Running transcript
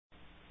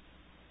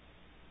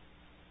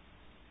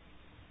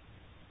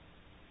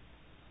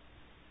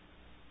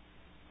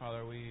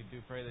Father, we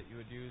do pray that you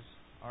would use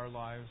our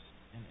lives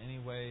in any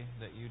way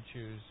that you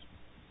choose.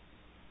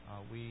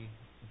 We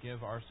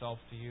give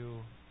ourselves to you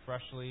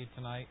freshly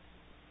tonight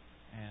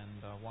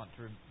and want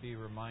to be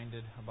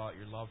reminded about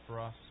your love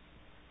for us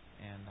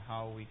and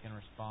how we can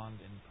respond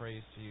in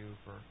praise to you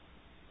for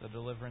the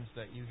deliverance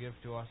that you give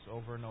to us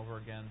over and over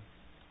again.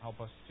 Help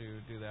us to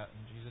do that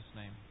in Jesus'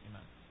 name.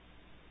 Amen.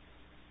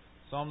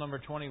 Psalm number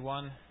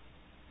 21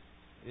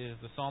 is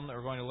the psalm that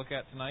we're going to look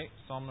at tonight.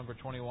 Psalm number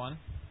 21.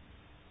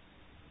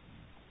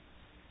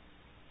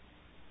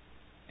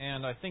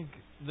 And I think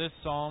this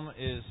psalm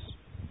is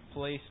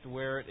placed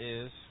where it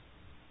is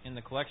in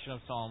the collection of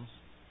psalms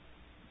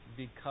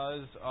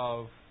because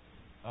of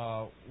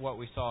what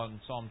we saw in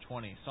Psalm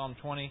 20. Psalm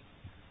 20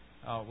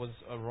 was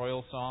a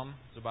royal psalm.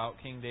 It's about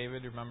King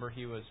David. Remember,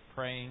 he was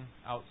praying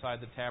outside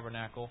the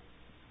tabernacle,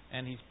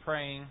 and he's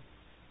praying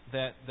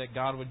that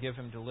God would give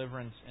him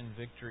deliverance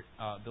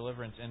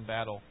in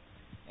battle.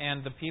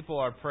 And the people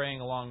are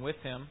praying along with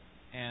him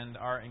and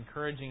are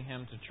encouraging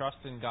him to trust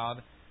in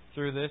God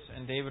through this.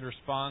 And David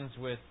responds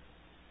with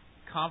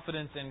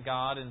confidence in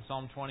God in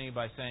Psalm 20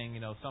 by saying,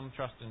 some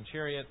trust in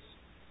chariots,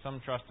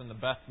 some trust in the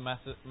best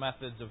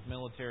methods of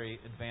military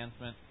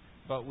advancement,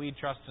 but we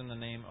trust in the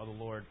name of the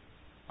Lord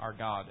our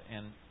God.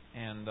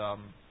 And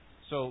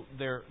so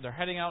they're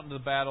heading out into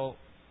the battle,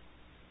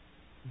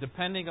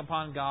 depending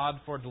upon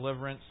God for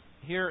deliverance.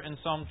 Here in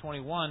Psalm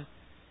 21,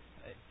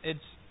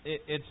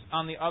 it's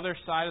on the other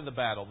side of the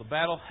battle. The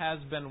battle has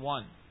been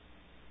won.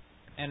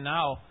 And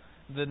now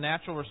the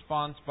natural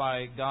response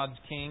by God's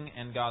king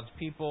and God's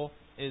people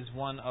is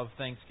one of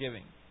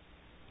thanksgiving.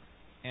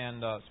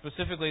 And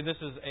specifically, this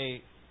is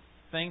a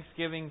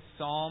thanksgiving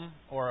psalm,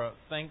 or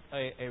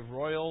a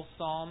royal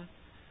psalm.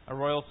 A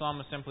royal psalm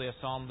is simply a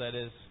psalm that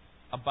is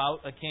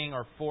about a king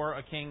or for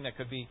a king that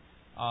could be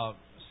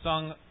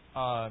sung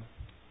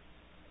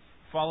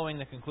following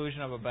the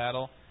conclusion of a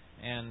battle.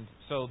 And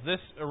so this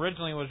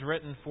originally was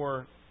written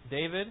for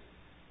David,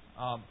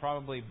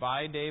 probably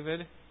by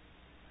David,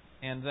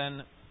 and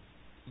then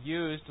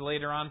used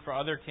later on for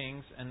other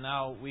kings, and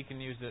now we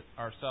can use it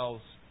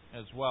ourselves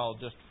as well,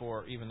 just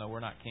for, even though we're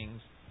not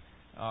kings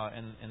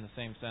in the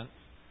same sense,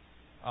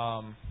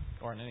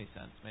 or in any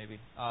sense maybe.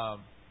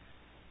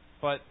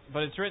 But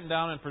it's written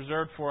down and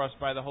preserved for us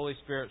by the Holy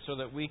Spirit so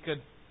that we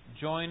could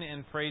join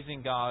in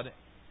praising God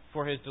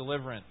for His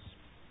deliverance.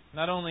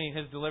 Not only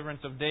His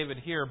deliverance of David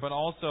here, but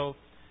also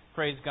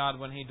praise God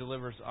when He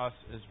delivers us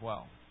as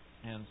well.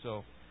 And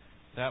so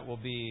that will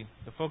be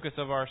the focus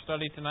of our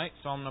study tonight,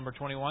 Psalm number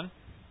 21.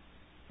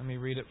 Let me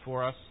read it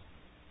for us.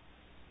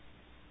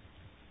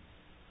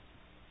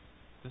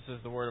 This is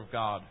the Word of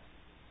God.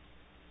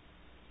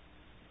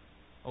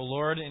 O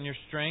Lord, in your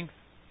strength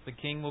the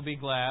king will be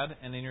glad,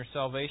 and in your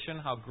salvation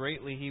how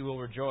greatly he will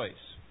rejoice.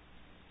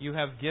 You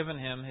have given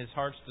him his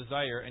heart's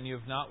desire, and you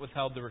have not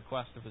withheld the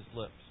request of his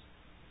lips.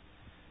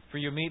 For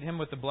you meet him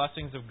with the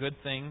blessings of good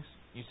things.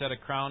 You set a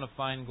crown of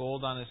fine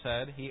gold on his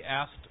head. He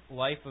asked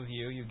life of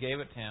you. You gave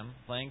it to him,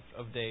 length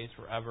of days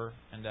forever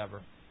and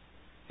ever.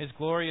 His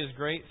glory is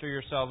great through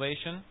your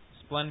salvation.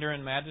 Splendor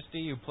and majesty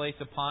you place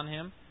upon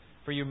him,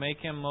 for you make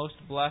him most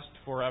blessed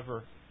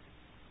forever,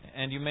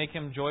 and you make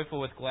him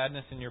joyful with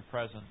gladness in your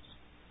presence.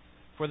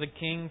 For the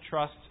king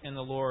trusts in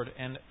the Lord,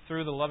 and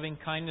through the loving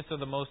kindness of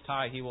the Most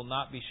High he will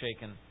not be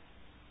shaken.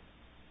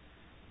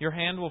 Your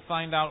hand will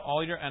find out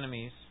all your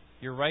enemies.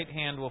 Your right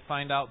hand will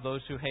find out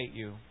those who hate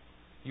you.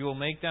 You will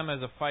make them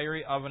as a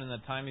fiery oven in the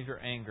time of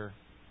your anger.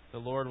 The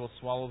Lord will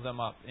swallow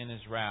them up in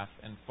His wrath,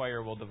 and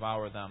fire will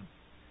devour them.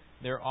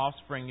 Their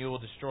offspring you will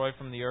destroy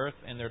from the earth,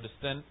 and their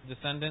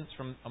descendants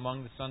from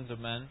among the sons of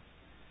men.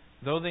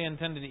 Though they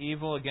intended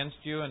evil against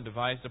you and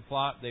devised a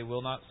plot, they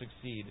will not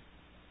succeed.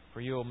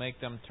 For you will make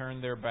them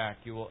turn their back.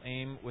 You will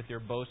aim with your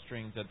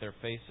bowstrings at their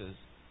faces.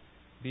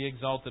 Be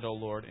exalted, O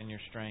Lord, in your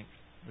strength.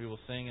 We will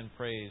sing and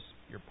praise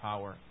your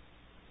power.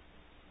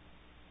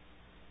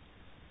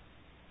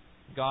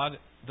 God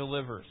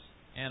delivers.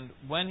 And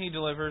when He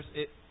delivers,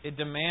 it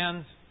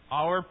demands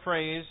our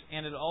praise,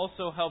 and it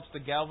also helps to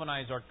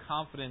galvanize our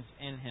confidence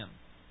in Him.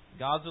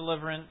 God's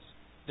deliverance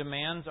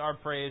demands our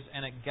praise,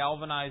 and it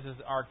galvanizes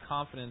our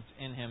confidence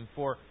in Him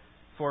for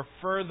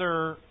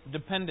further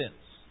dependence.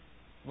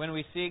 When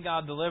we see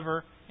God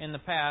deliver in the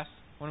past,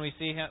 when we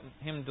see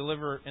Him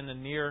deliver in the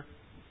near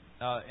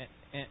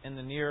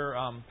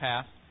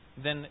past,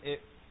 then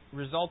it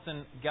results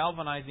in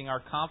galvanizing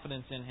our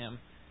confidence in Him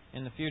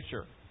in the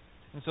future.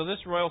 And so this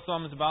royal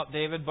psalm is about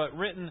David, but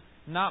written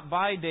not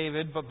by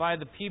David, but by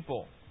the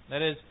people.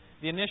 That is,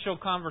 the initial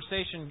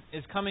conversation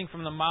is coming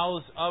from the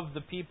mouths of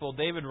the people.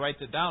 David writes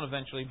it down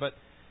eventually, but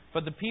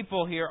the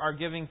people here are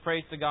giving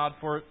praise to God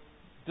for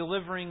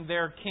delivering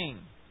their king.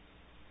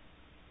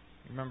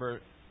 Remember,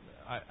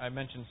 I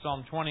mentioned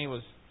Psalm 20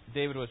 was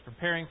David was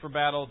preparing for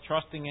battle,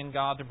 trusting in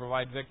God to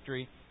provide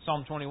victory.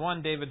 Psalm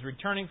 21, David's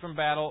returning from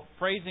battle,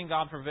 praising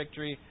God for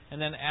victory,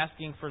 and then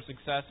asking for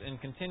success in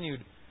continued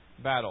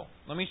battle.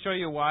 Let me show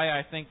you why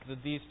I think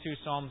that these two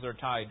psalms are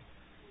tied.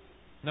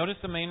 Notice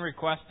the main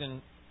request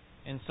in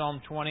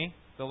Psalm 20,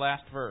 the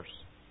last verse.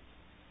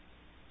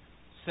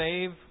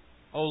 Save,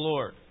 O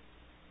Lord.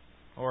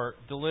 Or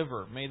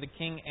deliver. May the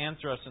King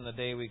answer us in the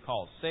day we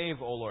call. Save,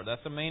 O Lord.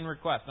 That's the main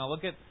request. Now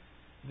look at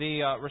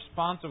the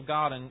response of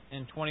God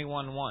in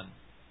 21:1.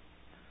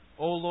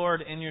 O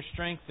Lord, in your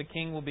strength the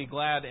King will be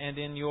glad, and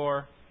in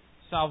your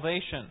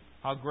salvation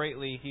how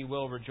greatly he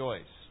will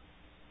rejoice.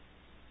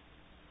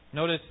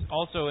 Notice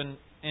also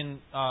in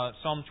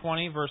Psalm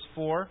 20, verse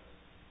 4,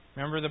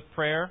 remember the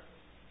prayer?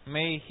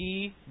 May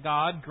He,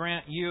 God,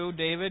 grant you,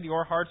 David,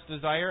 your heart's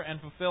desire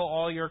and fulfill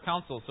all your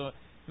counsel. So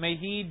may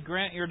He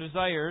grant your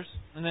desires.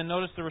 And then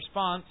notice the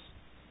response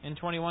in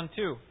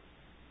 21:2.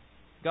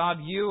 God,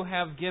 you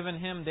have given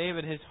him,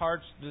 David, his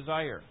heart's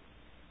desire.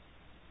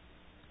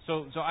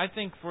 So I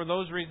think for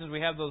those reasons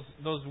we have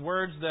those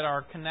words that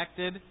are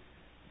connected,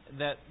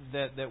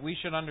 that we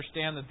should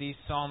understand that these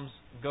psalms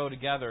go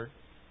together,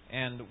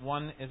 and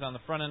one is on the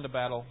front end of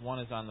battle, one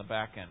is on the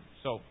back end.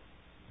 So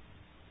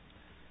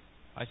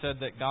I said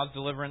that God's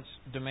deliverance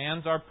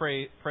demands our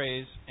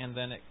praise, and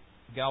then it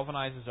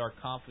galvanizes our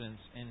confidence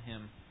in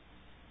Him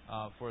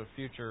for the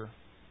future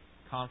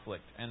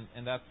conflict.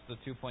 And that's the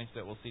 2 points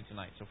that we'll see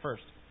tonight. So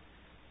first,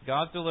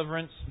 God's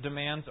deliverance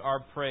demands our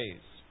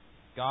praise.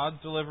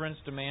 God's deliverance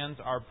demands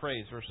our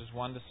praise, verses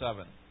 1 to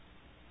 7.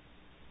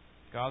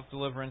 God's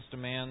deliverance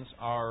demands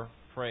our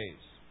praise.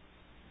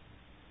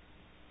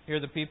 Here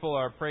the people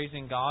are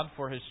praising God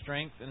for His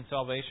strength and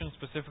salvation,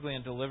 specifically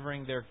in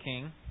delivering their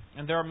king.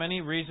 And there are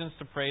many reasons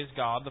to praise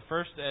God. The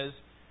first is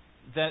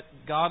that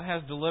God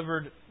has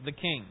delivered the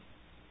king.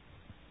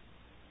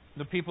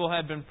 The people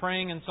had been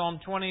praying in Psalm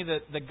 20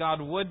 that God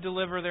would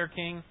deliver their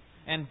king,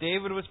 and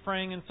David was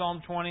praying in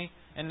Psalm 20,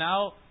 and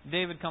now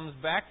David comes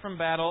back from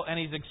battle and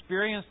he's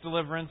experienced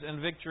deliverance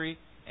and victory,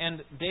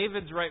 and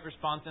David's right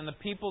response and the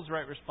people's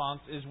right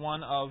response is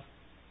one of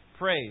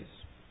praise.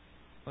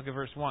 Look at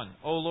verse 1.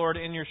 O Lord,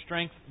 in your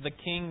strength the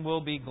king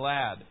will be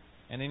glad,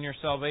 and in your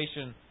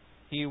salvation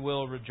he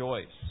will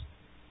rejoice.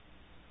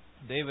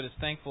 David is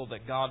thankful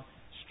that God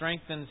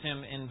strengthens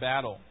him in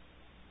battle,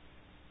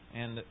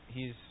 and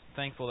he's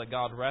thankful that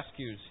God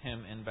rescues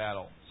him in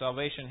battle.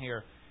 Salvation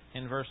here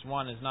in verse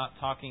 1 is not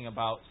talking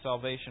about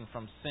salvation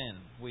from sin.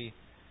 We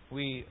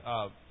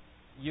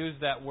use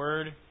that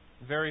word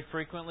very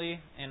frequently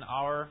in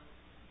our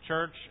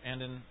church,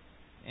 and in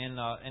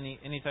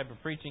any type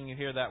of preaching you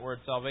hear that word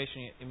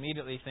salvation, you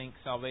immediately think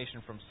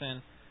salvation from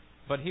sin.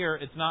 But here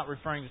it's not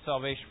referring to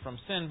salvation from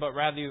sin, but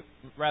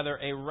rather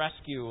a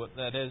rescue,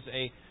 that is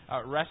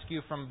a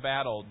rescue from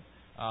battle,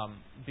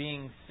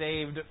 being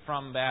saved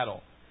from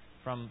battle,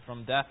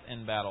 from death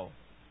in battle,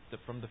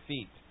 from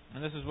defeat.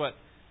 And this is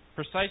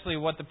precisely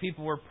what the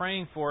people were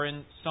praying for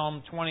in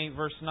Psalm 20,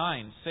 verse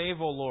 9.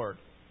 Save, O Lord.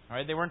 All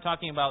right, they weren't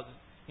talking about,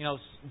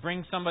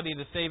 bring somebody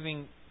to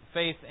saving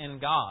faith in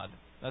God.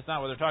 That's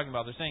not what they're talking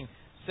about. They're saying,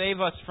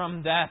 save us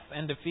from death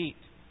and defeat.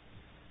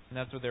 And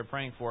that's what they're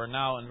praying for.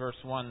 Now in verse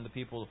 1, the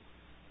people,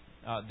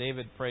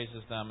 David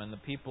praises them, and the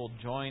people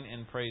join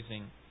in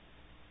praising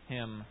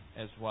him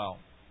as well.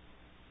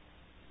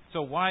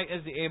 So why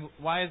is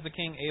the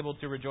king able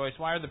to rejoice?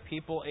 Why are the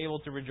people able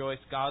to rejoice?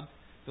 God's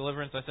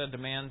deliverance, I said,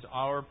 demands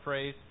our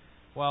praise.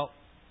 Well,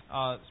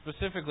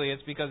 specifically,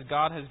 it's because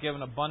God has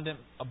given abundant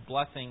a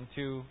blessing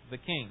to the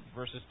king,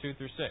 verses 2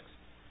 through 6.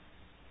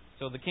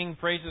 So the king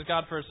praises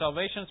God for his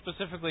salvation,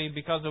 specifically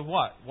because of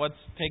what? What's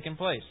taken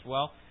place?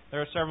 Well,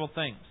 there are several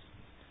things.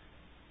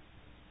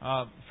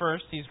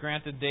 First, he's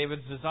granted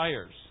David's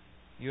desires.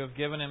 You have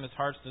given him his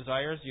heart's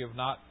desires. You have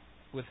not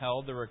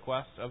withheld the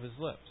request of his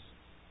lips.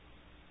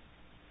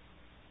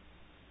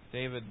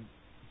 David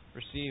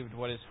received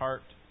what his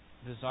heart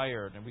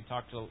desired, and we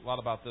talked a lot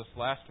about this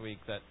last week,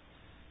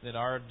 that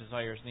our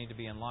desires need to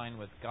be in line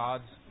with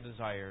God's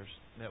desires,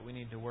 that we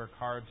need to work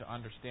hard to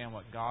understand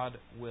what God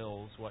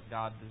wills, what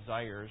God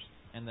desires,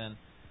 and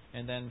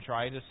then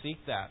try to seek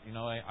that.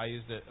 I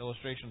used the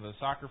illustration of the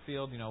soccer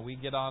field. We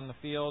get on the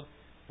field,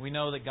 we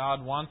know that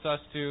God wants us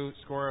to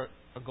score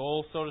a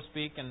goal, so to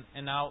speak,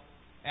 and now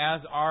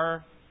as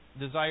our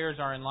desires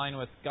are in line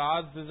with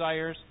God's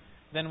desires,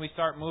 then we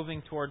start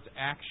moving towards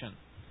action.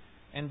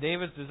 And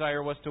David's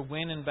desire was to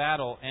win in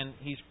battle, and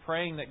he's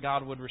praying that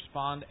God would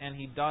respond, and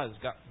he does.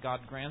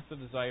 God grants the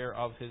desire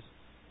of his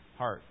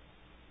heart.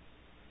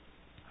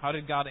 How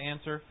did God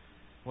answer?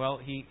 Well,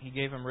 he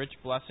gave him rich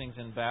blessings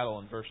in battle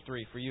in verse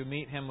 3. For you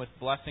meet him with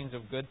blessings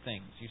of good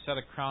things. You set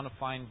a crown of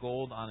fine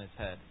gold on his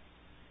head.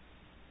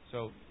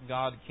 So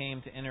God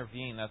came to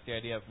intervene. That's the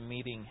idea of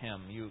meeting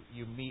him.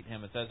 You meet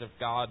him. It's as if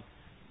God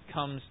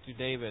comes to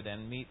David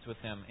and meets with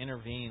him,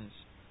 intervenes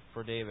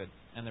for David.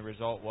 And the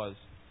result was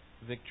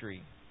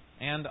victory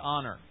and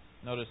honor.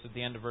 Notice at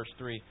the end of verse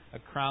 3, a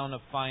crown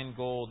of fine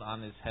gold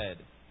on his head.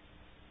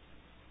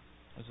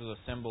 This is a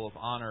symbol of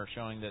honor,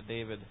 showing that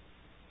David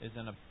is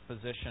in a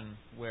position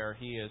where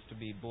he is to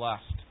be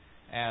blessed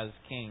as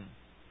king,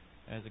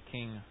 as a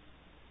king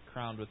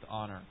crowned with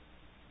honor.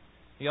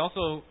 He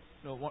also,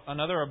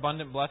 another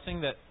abundant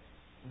blessing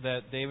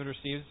that David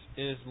receives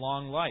is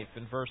long life.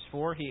 In verse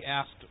 4, he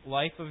asked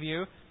life of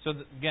you. So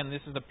again,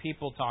 this is the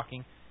people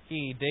talking.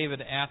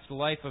 David, asked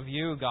life of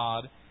you,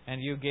 God, and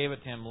you gave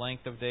it to him,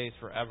 length of days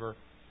forever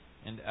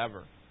and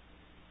ever.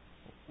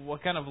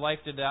 What kind of life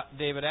did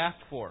David ask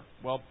for?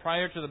 Well,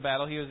 prior to the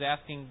battle, he was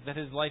asking that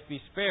his life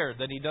be spared,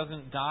 that he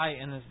doesn't die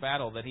in this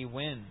battle, that he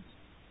wins.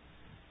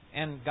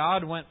 And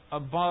God went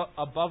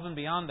above and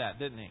beyond that,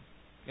 didn't He?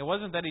 It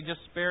wasn't that He just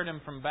spared him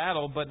from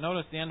battle, but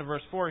notice the end of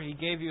verse 4, He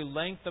gave you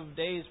length of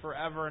days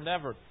forever and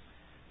ever.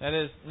 That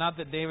is, not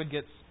that David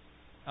gets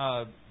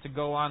to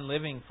go on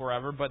living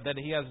forever, but that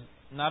he has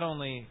not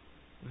only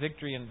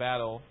victory in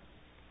battle,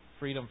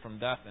 freedom from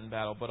death in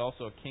battle, but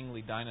also a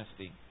kingly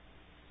dynasty.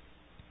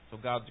 So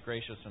God's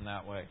gracious in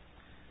that way.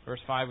 Verse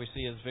 5, we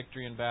see His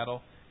victory in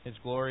battle. His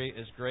glory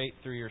is great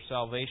through your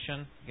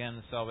salvation. Again,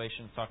 the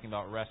salvation is talking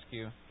about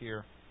rescue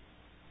here.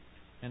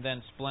 And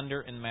then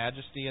splendor and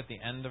majesty at the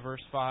end of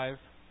verse 5.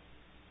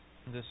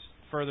 This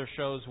further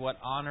shows what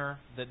honor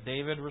that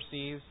David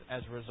receives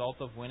as a result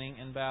of winning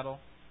in battle.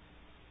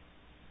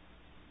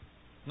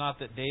 It's not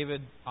that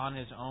David on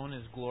his own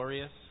is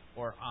glorious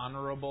or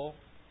honorable.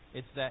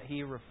 It's that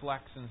he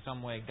reflects in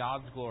some way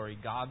God's glory,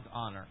 God's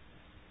honor.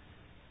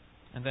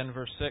 And then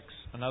verse 6,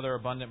 another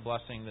abundant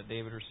blessing that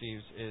David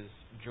receives is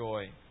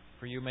joy.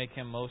 For you make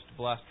him most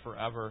blessed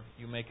forever.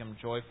 You make him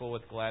joyful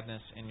with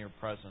gladness in your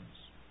presence.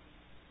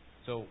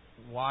 So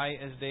why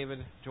is David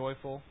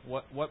joyful?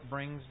 What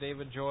brings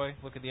David joy?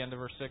 Look at the end of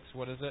verse 6.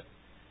 What is it?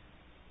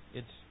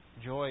 It's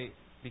joy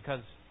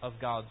because of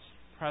God's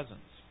presence.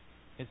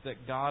 It's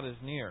that God is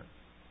near.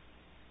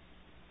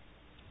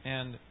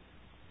 And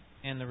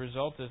the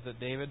result is that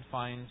David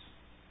finds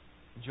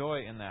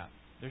joy in that.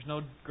 There's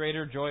no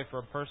greater joy for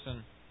a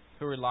person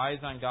who relies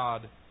on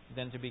God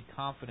than to be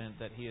confident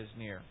that He is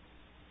near.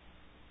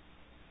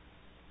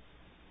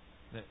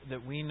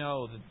 That we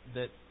know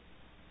that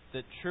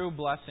true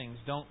blessings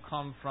don't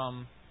come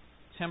from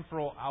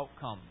temporal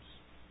outcomes,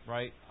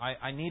 right?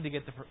 I need to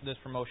get this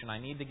promotion. I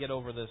need to get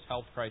over this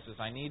health crisis.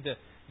 I need to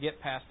get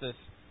past this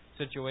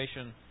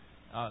situation,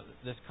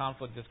 this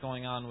conflict that's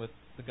going on with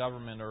the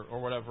government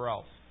or whatever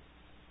else.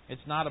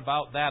 It's not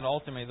about that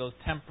ultimately, those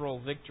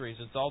temporal victories.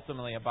 It's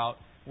ultimately about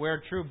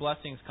where true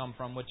blessings come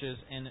from, which is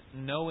in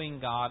knowing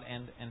God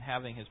and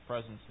having His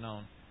presence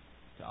known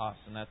to us.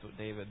 And that's what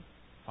David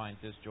finds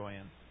his joy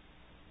in.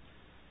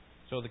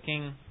 So the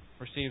king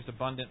receives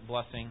abundant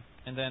blessing.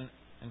 And then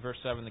in verse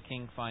 7, the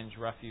king finds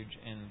refuge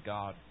in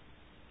God.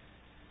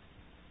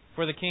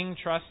 For the king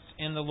trusts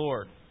in the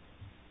Lord,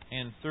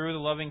 and through the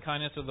loving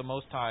kindness of the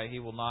Most High, he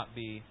will not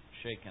be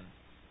shaken.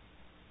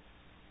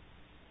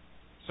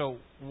 So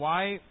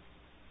why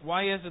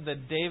is it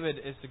that David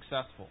is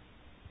successful?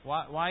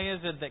 Why is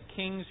it that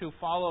kings who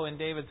follow in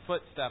David's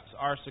footsteps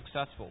are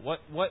successful?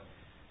 What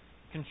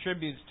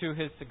contributes to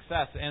his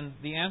success? And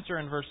the answer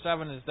in verse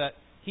 7 is that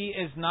he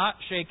is not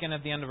shaken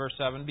at the end of verse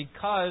 7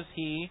 because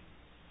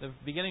the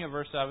beginning of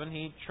verse 7,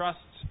 he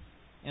trusts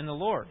in the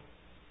Lord.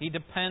 He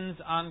depends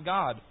on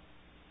God.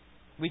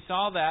 We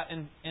saw that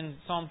in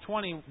Psalm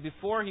 20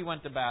 before he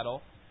went to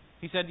battle.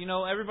 He said,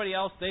 everybody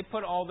else, they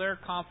put all their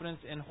confidence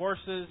in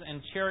horses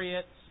and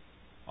chariots,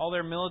 all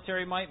their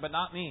military might, but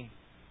not me.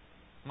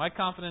 My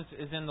confidence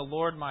is in the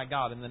Lord my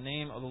God, in the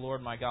name of the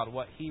Lord my God,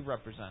 what He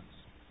represents.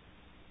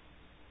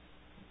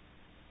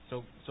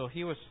 So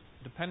he was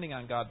depending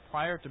on God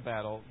prior to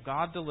battle.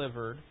 God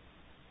delivered,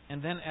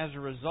 and then as a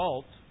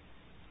result,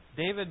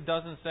 David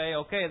doesn't say,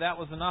 okay, that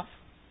was enough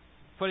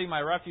putting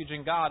my refuge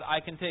in God, I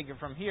can take it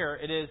from here.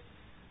 It is,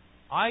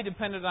 I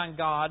depended on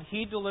God,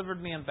 He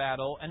delivered me in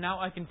battle, and now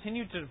I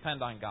continue to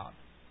depend on God.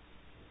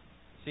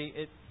 See,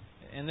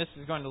 and this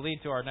is going to lead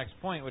to our next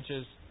point, which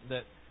is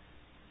that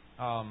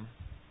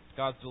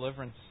God's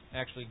deliverance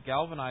actually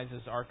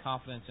galvanizes our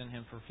confidence in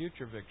Him for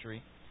future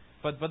victory.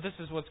 But this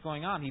is what's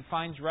going on. He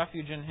finds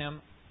refuge in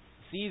Him,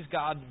 sees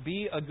God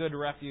be a good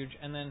refuge,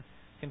 and then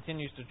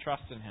continues to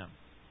trust in Him.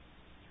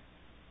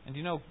 And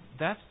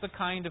that's the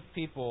kind of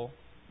people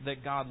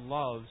that God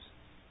loves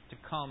to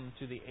come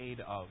to the aid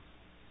of.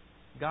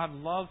 God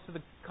loves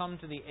to come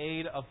to the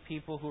aid of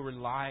people who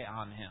rely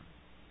on Him.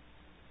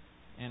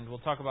 And we'll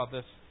talk about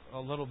this a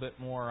little bit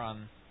more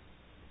on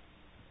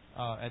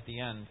at the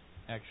end,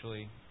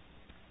 actually.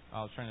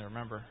 I was trying to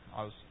remember.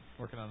 I was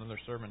working on another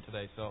sermon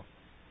today, so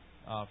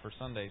for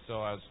Sunday. So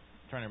I was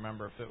trying to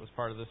remember if it was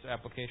part of this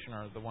application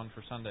or the one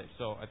for Sunday.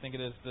 So I think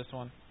it is this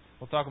one.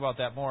 We'll talk about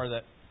that more.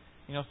 That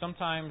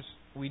sometimes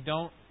we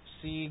don't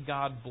see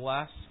God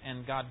bless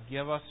and God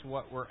give us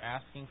what we're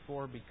asking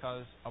for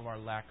because of our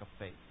lack of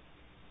faith.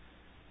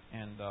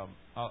 And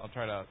I'll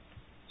try to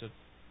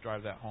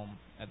drive that home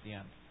at the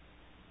end.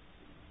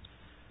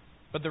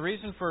 But the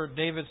reason for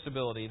David's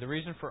stability, the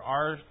reason for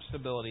our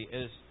stability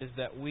is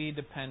that we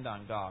depend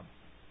on God.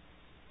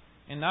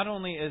 And not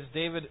only is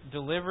David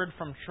delivered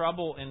from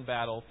trouble in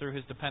battle through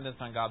his dependence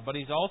on God, but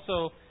he's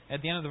also,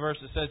 at the end of the verse,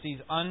 it says he's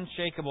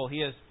unshakable.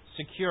 He is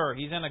secure.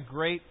 He's in a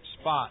great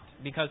spot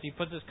because he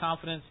puts his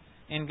confidence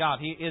in God.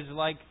 He is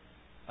like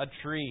a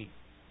tree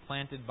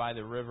planted by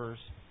the rivers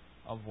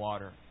of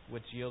water,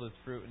 which yield its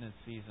fruit in its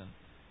season.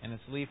 And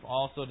its leaf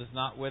also does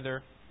not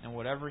wither, and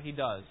whatever he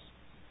does,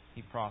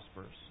 he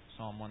prospers.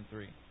 Psalm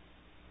 1:3.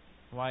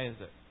 Why is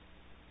it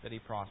that he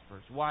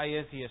prospers? Why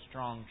is he a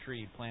strong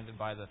tree planted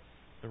by the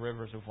the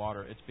rivers of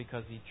water. It's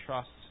because he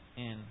trusts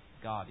in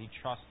God. He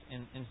trusts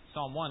in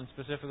Psalm 1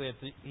 specifically,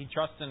 he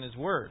trusts in His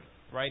Word.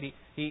 Right?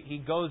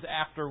 He goes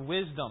after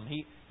wisdom.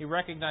 He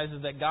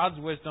recognizes that God's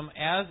wisdom,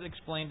 as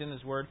explained in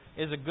His Word,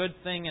 is a good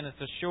thing, and it's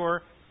a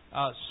sure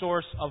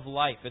source of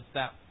life. It's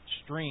that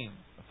stream,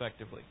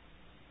 effectively.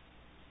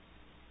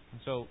 And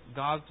so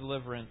God's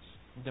deliverance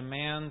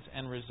demands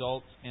and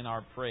results in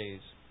our praise.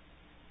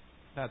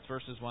 That's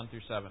verses 1 through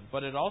 7.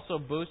 But it also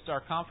boosts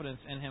our confidence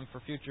in Him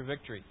for future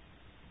victory.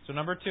 So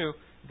number 2,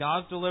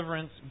 God's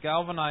deliverance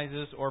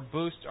galvanizes or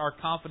boosts our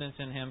confidence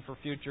in Him for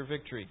future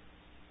victory.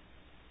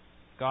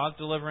 God's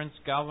deliverance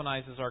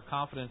galvanizes our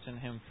confidence in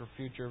Him for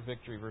future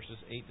victory, verses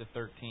 8 to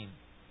 13.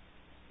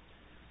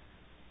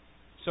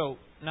 So,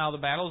 now the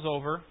battle's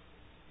over.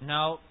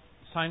 Now,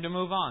 it's time to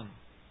move on.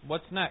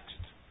 What's next?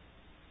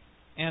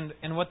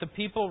 And what the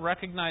people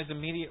recognize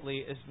immediately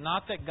is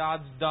not that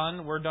God's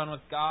done, we're done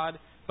with God,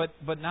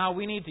 but now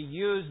we need to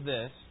use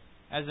this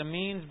as a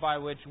means by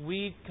which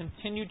we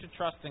continue to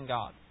trust in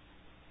God.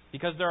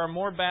 Because there are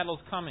more battles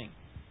coming.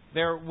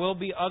 There will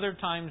be other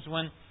times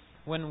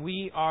when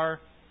we are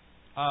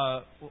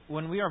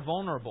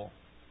vulnerable.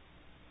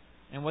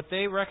 And what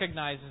they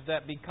recognize is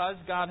that because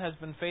God has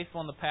been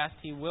faithful in the past,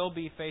 He will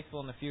be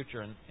faithful in the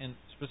future. And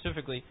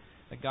specifically,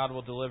 that God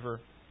will deliver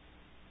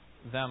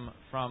them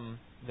from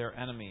their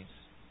enemies.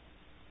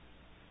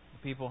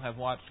 People have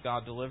watched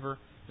God deliver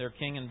their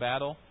king in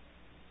battle,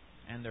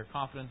 and they're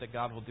confident that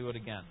God will do it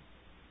again.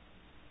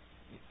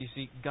 You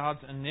see, God's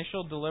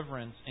initial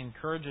deliverance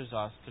encourages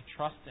us to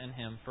trust in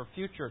Him for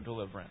future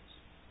deliverance.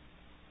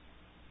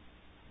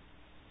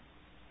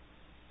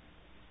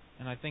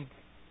 And I think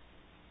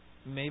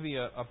maybe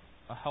a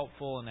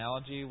helpful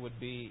analogy would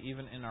be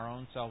even in our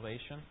own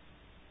salvation.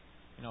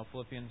 You know,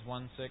 Philippians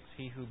 1:6,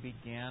 He who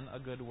began a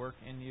good work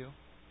in you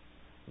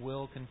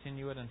will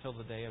continue it until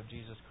the day of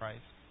Jesus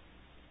Christ.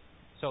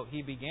 So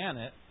He began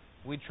it.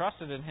 We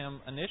trusted in Him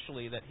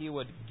initially that He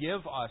would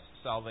give us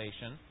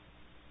salvation,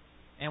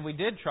 and we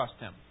did trust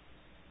Him.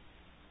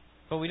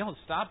 But we don't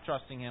stop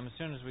trusting Him as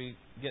soon as we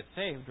get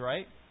saved,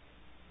 right?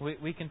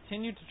 We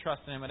continue to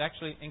trust in Him. It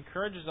actually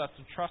encourages us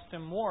to trust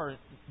Him more.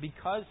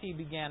 Because He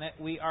began it,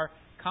 we are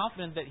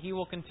confident that He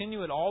will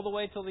continue it all the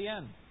way till the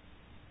end.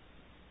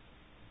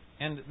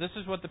 And this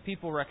is what the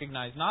people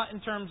recognize, not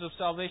in terms of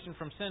salvation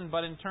from sin,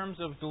 but in terms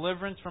of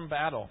deliverance from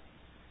battle.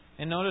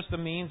 And notice the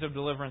means of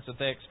deliverance that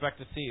they expect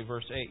to see.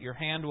 Verse 8, your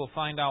hand will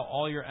find out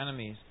all your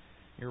enemies.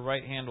 Your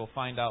right hand will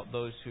find out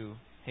those who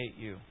hate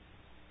you.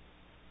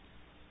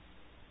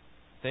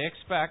 They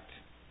expect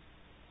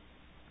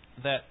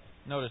that,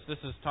 notice this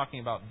is talking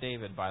about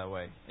David, by the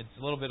way. It's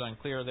a little bit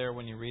unclear there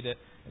when you read it.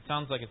 It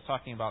sounds like it's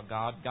talking about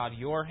God. God,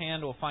 your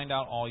hand will find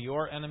out all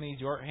your enemies.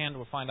 Your hand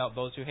will find out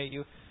those who hate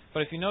you.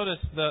 But if you notice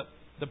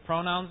the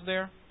pronouns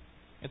there,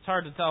 it's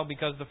hard to tell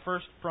because the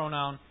first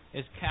pronoun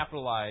is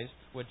capitalized,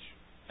 which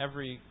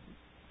every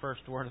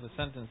first word of the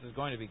sentence is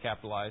going to be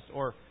capitalized,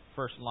 or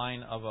first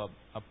line of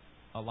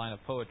a line of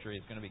poetry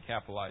is going to be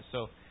capitalized.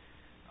 So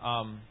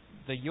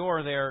the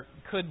your there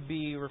could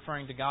be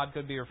referring to God,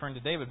 could be referring to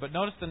David. But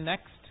notice the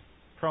next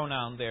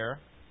pronoun there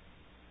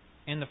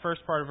in the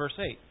first part of verse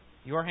 8.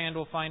 Your hand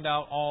will find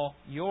out all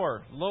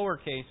your,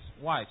 lowercase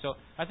y. So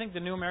I think the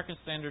New American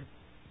Standard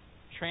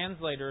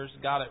translators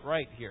got it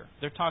right here.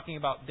 They're talking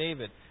about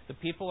David. The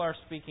people are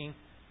speaking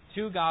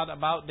to God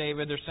about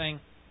David. They're saying,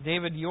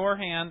 David, your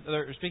hand,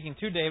 they're speaking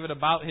to David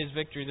about his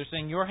victory. They're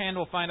saying, your hand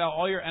will find out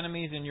all your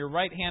enemies, and your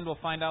right hand will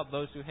find out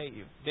those who hate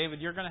you.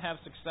 David, you're going to have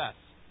success.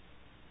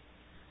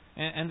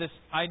 And this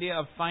idea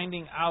of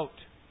finding out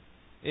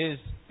is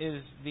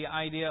the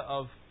idea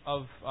of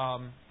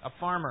a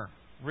farmer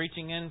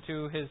reaching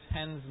into his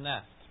hen's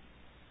nest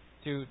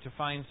to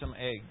find some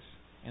eggs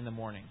in the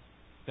morning.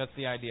 That's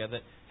the idea,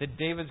 that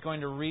David's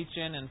going to reach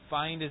in and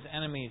find his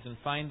enemies and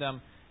find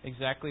them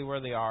exactly where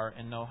they are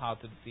and know how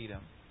to defeat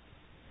them.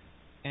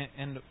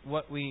 And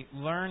what we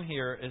learn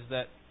here is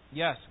that,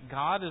 yes,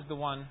 God is the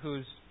one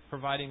who's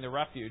providing the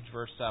refuge,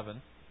 verse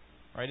 7.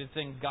 Right? It's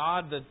in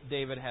God that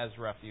David has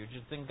refuge.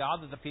 It's in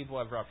God that the people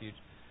have refuge.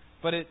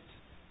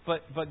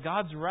 But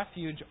God's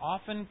refuge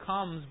often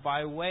comes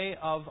by way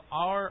of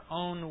our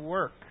own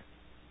work.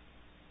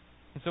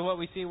 And so what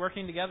we see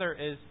working together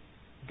is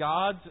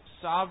God's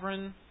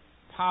sovereign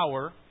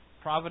power,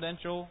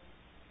 providential,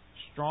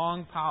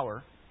 strong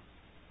power,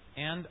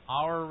 and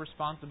our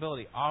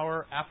responsibility,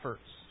 our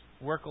efforts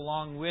work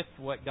along with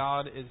what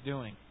God is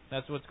doing.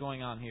 That's what's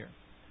going on here.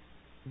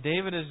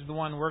 David is the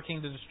one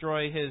working to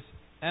destroy his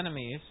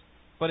enemies,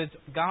 but it's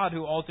God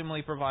who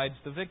ultimately provides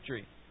the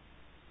victory.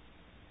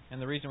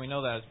 And the reason we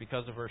know that is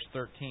because of verse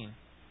 13.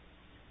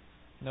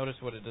 Notice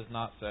what it does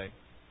not say.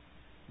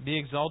 Be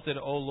exalted,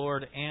 O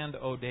Lord, and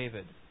O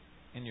David,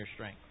 in your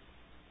strength.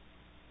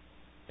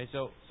 Okay,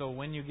 so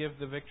when you give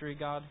the victory,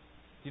 God,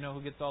 do you know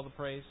who gets all the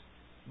praise?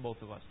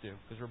 Both of us do,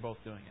 because we're both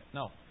doing it.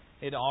 No,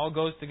 it all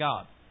goes to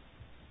God.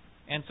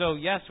 And so,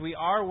 yes, we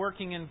are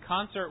working in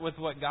concert with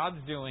what God's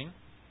doing,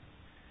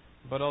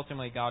 but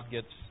ultimately God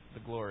gets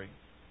the glory.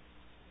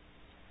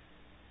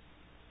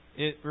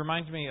 It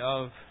reminds me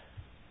of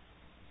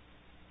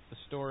the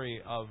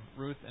story of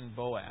Ruth and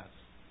Boaz.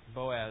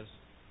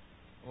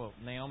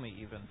 Naomi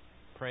even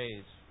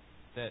prays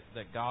that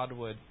God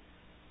would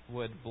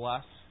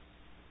bless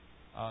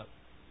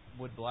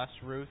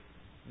Ruth,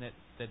 and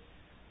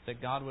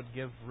that God would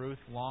give Ruth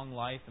long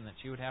life and that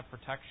she would have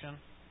protection.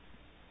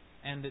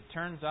 And it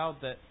turns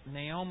out that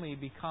Naomi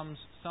becomes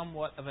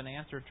somewhat of an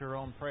answer to her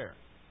own prayer,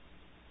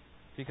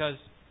 because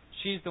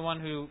she's the one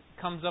who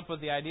comes up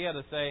with the idea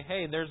to say,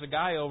 hey, there's a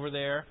guy over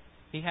there.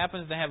 He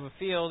happens to have a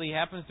field. He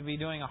happens to be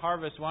doing a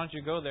harvest. Why don't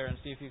you go there and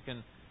see if you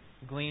can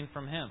glean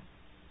from him?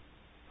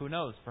 Who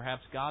knows?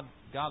 Perhaps God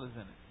is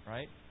in it,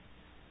 right?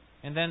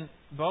 And then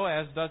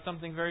Boaz does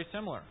something very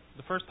similar.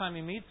 The first time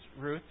he meets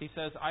Ruth, he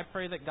says, I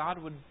pray that God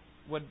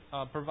would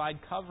provide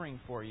covering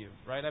for you,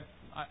 right?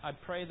 I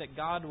pray that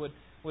God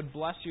would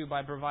bless you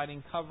by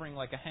providing covering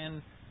like a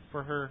hen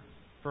for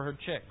her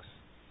chicks.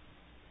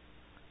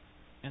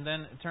 And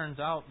then it turns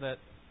out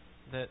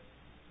that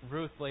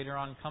Ruth later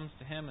on comes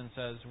to him and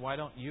says, why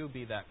don't you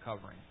be that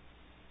covering?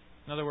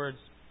 In other words,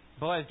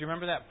 Boaz, do you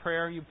remember that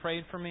prayer you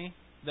prayed for me?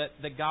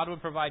 That God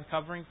would provide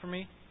covering for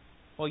me?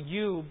 Well,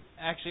 you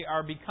actually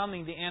are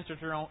becoming the answer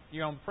to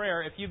your own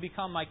prayer if you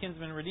become my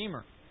kinsman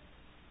redeemer.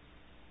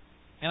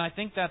 And I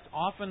think that's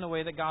often the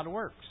way that God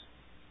works.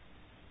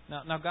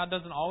 Now God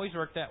doesn't always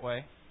work that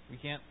way. We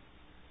can't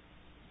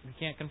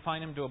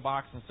confine Him to a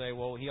box and say,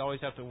 well, He always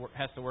has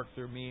to work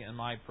through me and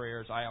my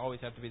prayers. I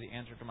always have to be the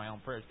answer to my own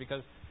prayers.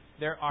 Because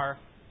there are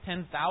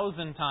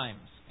 10,000 times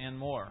and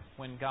more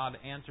when God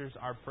answers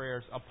our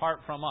prayers apart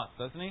from us,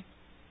 doesn't He?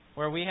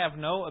 Where we have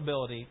no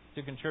ability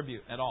to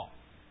contribute at all.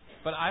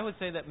 But I would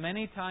say that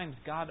many times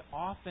God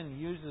often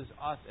uses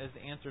us as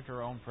the answer to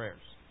our own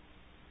prayers.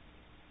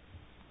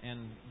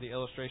 And the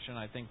illustration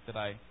I think that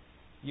I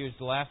used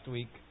last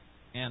week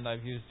and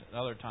I've used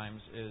other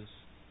times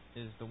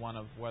is the one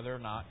of whether or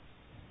not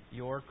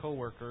your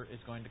coworker is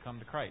going to come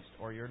to Christ,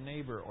 or your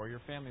neighbor, or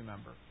your family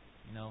member.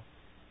 You know,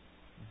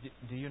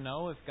 do you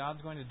know if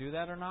God's going to do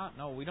that or not?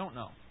 No, we don't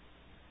know.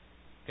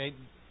 Okay,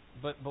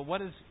 but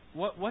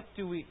what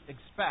do we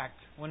expect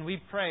when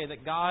we pray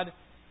that God,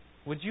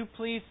 would you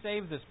please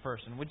save this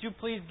person? Would you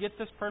please get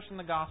this person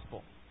the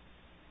gospel?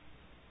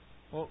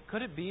 Well,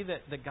 could it be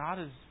that God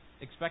is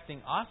expecting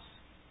us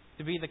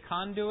to be the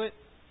conduit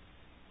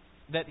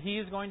that He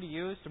is going to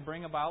use to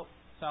bring about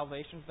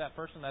salvation to that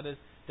person? That is,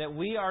 that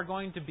we are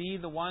going to be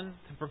the one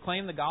to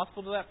proclaim the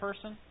gospel to that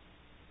person?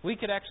 We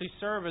could actually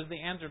serve as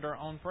the answer to our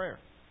own prayer.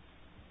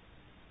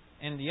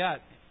 And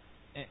yet,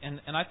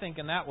 and I think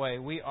in that way,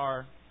 we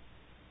are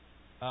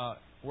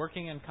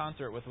working in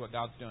concert with what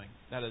God's doing.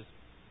 That is,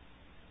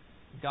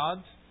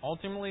 God's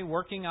ultimately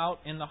working out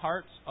in the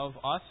hearts of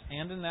us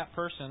and in that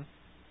person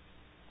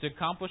to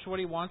accomplish what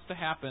He wants to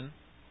happen,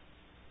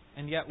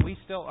 and yet we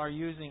still are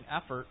using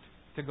effort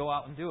to go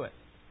out and do it.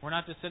 We're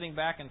not just sitting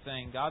back and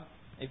saying, God,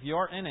 if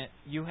you're in it,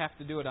 you have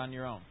to do it on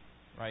your own,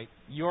 right?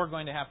 You're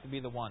going to have to be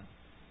the one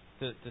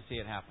to see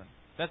it happen.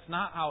 That's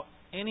not how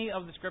any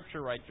of the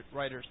Scripture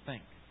writers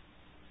think.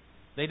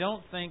 They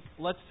don't think,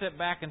 let's sit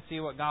back and see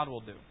what God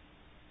will do.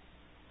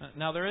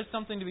 Now, there is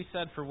something to be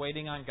said for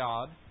waiting on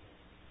God,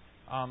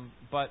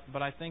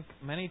 but I think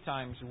many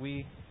times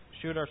we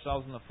shoot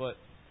ourselves in the foot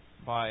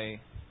by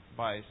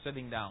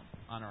sitting down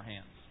on our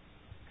hands,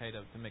 okay,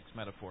 to mix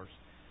metaphors.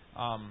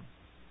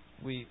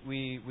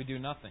 We do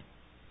nothing.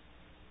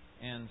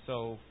 And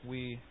so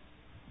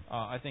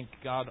I think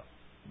God,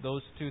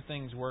 those two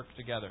things work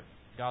together.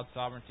 God's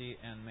sovereignty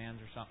and man's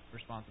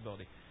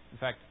responsibility. In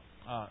fact,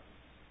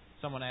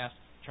 someone asked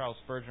Charles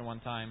Spurgeon one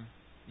time,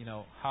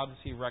 how does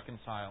he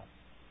reconcile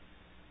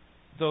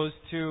those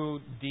two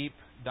deep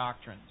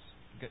doctrines?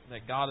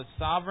 That God is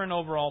sovereign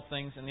over all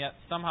things, and yet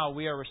somehow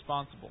we are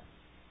responsible.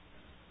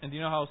 And do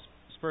you know how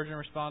Spurgeon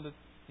responded?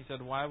 He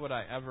said, why would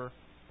I ever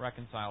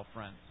reconcile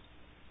friends?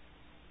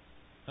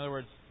 In other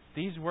words,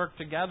 these work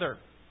together.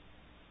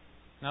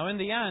 Now, in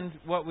the end,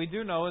 what we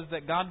do know is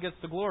that God gets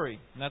the glory.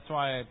 And that's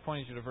why I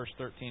pointed you to verse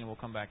 13, and we'll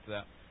come back to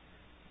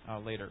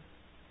that later.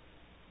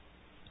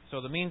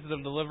 So the means of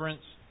the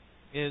deliverance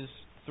is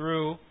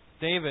through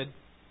David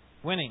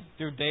winning,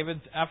 through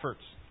David's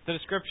efforts. The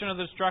description of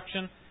the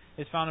destruction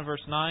is found in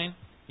verse 9.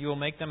 You will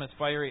make them as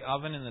fiery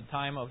oven in the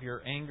time of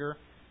your anger.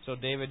 So,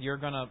 David, you're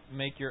going to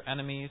make your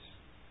enemies.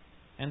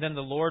 And then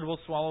the Lord will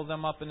swallow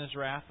them up in His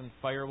wrath, and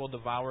fire will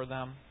devour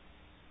them.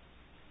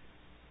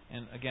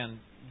 And again,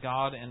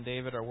 God and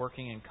David are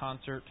working in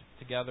concert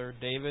together.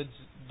 David's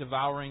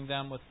devouring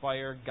them with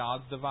fire.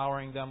 God's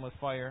devouring them with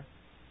fire.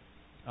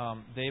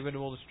 David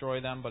will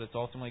destroy them, but it's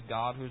ultimately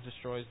God who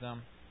destroys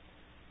them.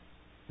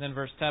 Then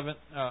verse 7,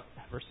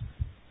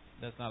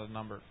 that's not a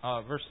number.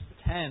 Verse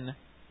 10,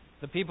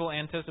 the people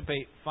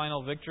anticipate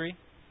final victory.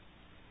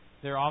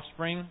 Their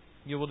offspring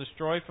you will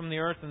destroy from the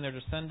earth, and their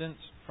descendants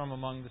from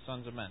among the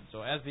sons of men.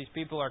 So as these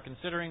people are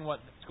considering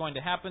what's going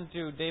to happen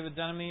to David's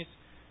enemies,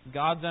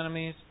 God's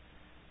enemies,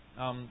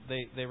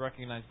 they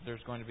recognize that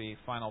there's going to be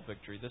final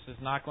victory. This is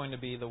not going to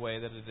be the way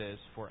that it is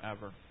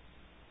forever.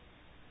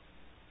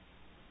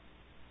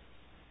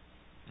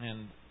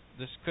 And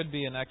this could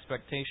be an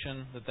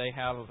expectation that they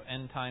have of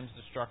end times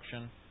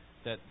destruction,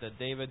 that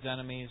David's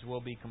enemies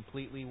will be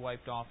completely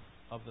wiped off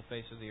of the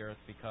face of the earth,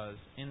 because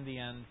in the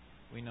end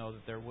we know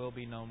that there will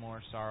be no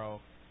more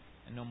sorrow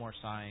and no more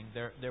sighing.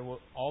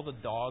 All the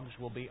dogs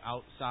will be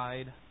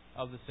outside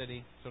of the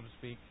city, so to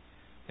speak.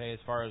 Okay, as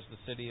far as the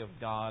city of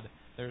God,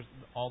 there's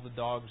all the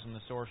dogs and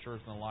the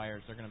sorcerers and the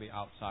liars. They're going to be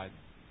outside,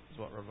 is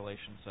what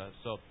Revelation says.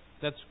 So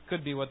that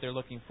could be what they're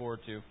looking forward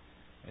to.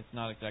 It's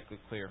not exactly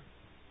clear.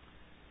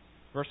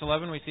 Verse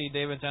 11, we see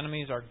David's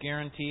enemies are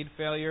guaranteed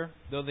failure.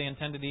 Though they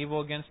intended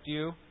evil against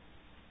you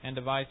and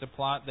devised a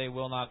plot, they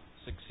will not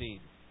succeed.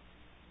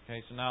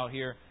 Okay, so now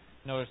here,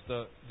 notice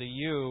the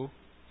U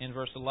in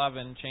verse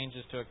 11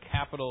 changes to a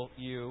capital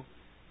U,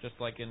 just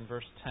like in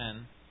verse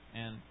 10,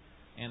 and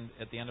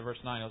at the end of verse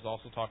 9 it was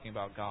also talking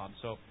about God.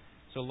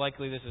 So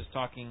likely this is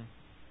talking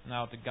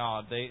now to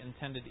God. They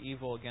intended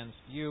evil against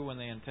you when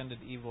they intended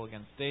evil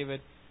against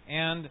David.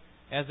 And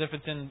as if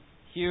it's in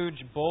huge,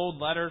 bold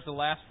letters, the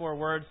last 4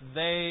 words,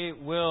 they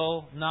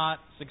will not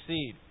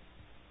succeed.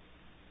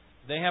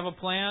 They have a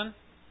plan,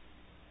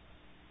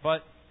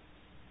 but,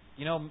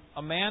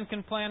 a man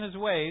can plan his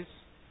ways,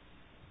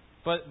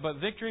 but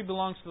victory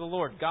belongs to the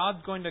Lord.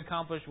 God's going to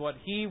accomplish what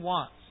He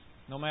wants,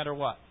 no matter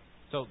what.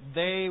 So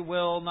they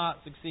will not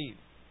succeed.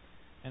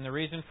 And the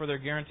reason for their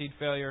guaranteed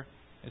failure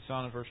is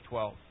found in verse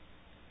 12.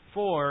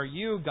 For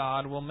you,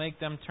 God, will make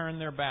them turn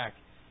their back.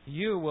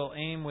 You will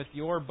aim with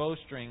your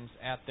bowstrings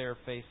at their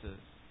faces.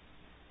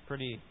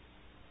 Pretty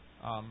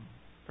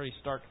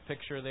stark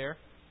picture there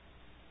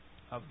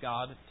of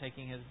God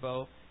taking His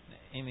bow and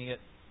aiming it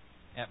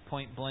at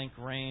point blank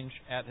range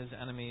at His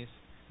enemies.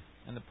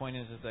 And the point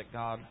is that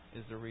God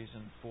is the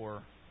reason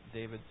for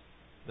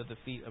the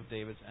defeat of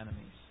David's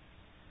enemies.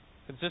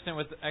 Consistent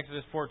with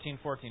Exodus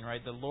 14:14,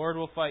 right? The Lord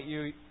will fight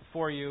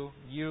for you.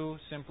 You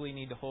simply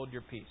need to hold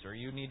your peace, or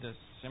you need to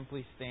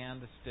simply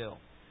stand still.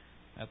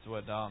 That's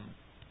what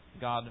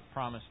God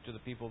promised to the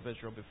people of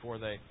Israel before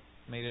they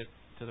made it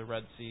to the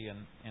Red Sea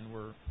and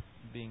were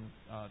being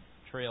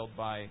trailed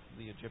by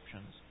the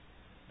Egyptians.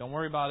 Don't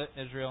worry about it,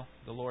 Israel.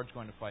 The Lord's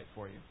going to fight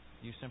for you.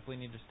 You simply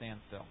need to stand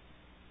still.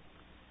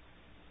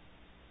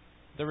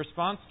 The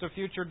response to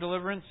future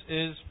deliverance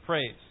is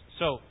praise.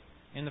 So,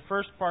 in the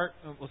first part,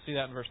 we'll see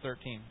that in verse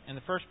 13. In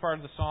the first part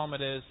of the psalm,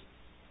 it is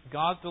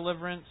God's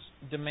deliverance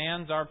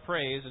demands our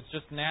praise. It's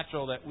just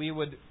natural that we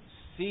would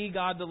see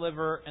God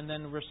deliver and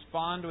then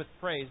respond with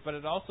praise. But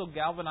it also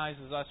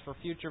galvanizes us for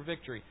future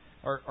victory,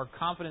 or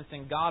confidence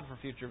in God for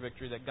future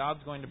victory, that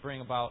God's going to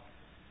bring about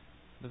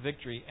the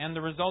victory. And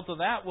the result of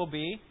that will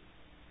be,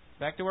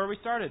 back to where we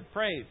started,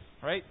 praise.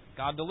 Right?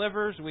 God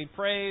delivers, we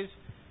praise,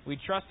 we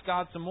trust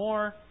God some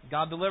more,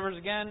 God delivers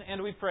again,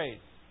 and we praise.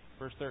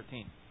 Verse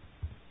 13.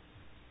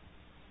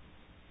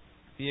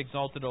 Be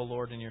exalted, O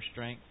Lord, in your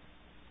strength.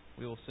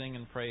 We will sing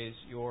and praise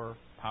your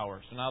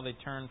power. So now they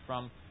turn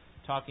from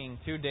talking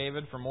to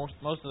David for most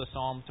of the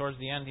psalm. Towards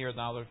the end here,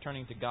 now they're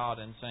turning to God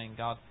and saying,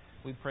 God,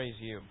 we praise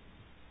you.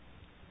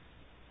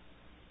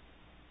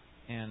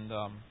 And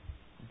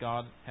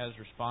God has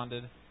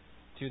responded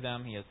to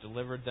them. He has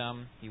delivered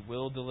them. He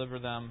will deliver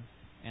them.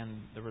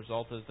 And the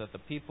result is that the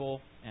people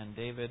and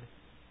David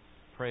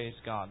praise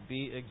God.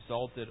 Be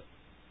exalted,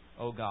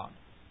 O God.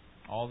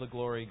 All the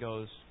glory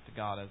goes to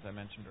God, as I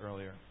mentioned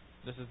earlier.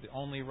 This is the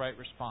only right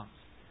response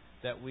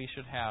that we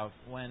should have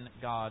when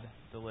God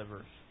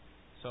delivers.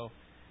 So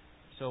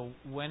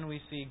when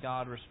we see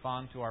God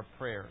respond to our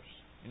prayers,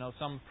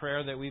 some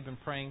prayer that we've been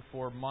praying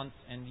for months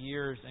and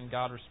years and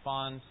God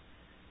responds,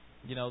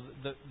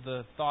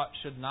 the thought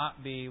should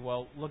not be,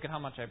 well, look at how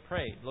much I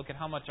prayed. Look at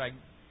how much I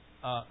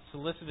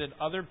solicited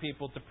other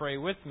people to pray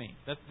with me.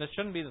 That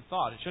shouldn't be the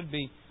thought. It should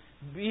be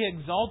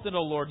exalted,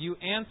 O Lord. You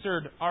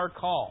answered our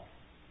call.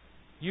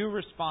 You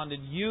responded.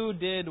 You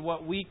did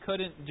what we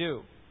couldn't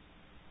do.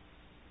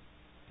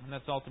 And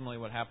that's ultimately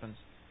what happens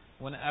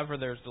whenever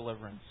there's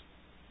deliverance.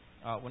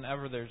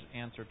 Whenever there's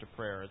answer to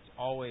prayer. It's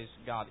always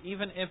God.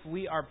 Even if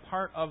we are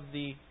part of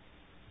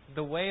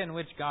the way in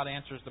which God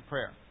answers the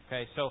prayer.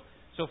 Okay, so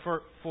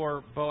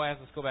for Boaz,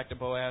 let's go back to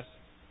Boaz.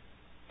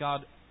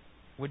 God,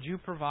 would you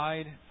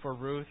provide for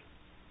Ruth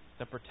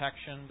the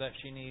protection that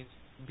she needs?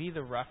 Be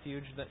the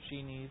refuge that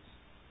she needs?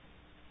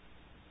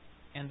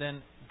 And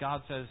then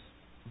God says,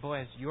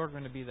 Boaz, you're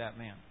going to be that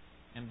man.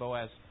 And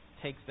Boaz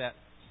takes that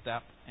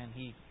step and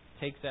he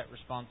takes that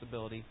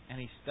responsibility and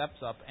he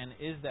steps up and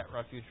is that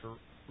refuge for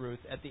Ruth.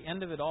 At the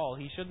end of it all,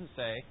 he shouldn't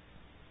say,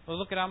 well,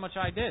 look at how much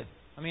I did.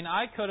 I mean,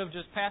 I could have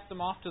just passed him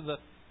off to the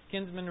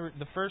kinsman,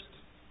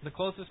 the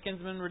closest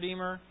kinsman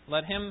redeemer,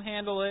 let him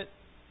handle it.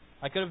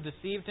 I could have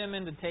deceived him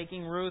into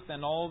taking Ruth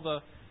and all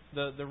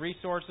the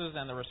resources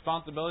and the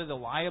responsibility, the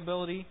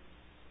liability.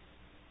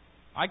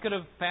 I could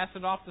have passed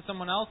it off to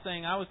someone else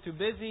saying I was too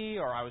busy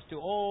or I was too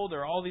old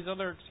or all these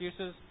other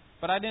excuses.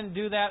 But I didn't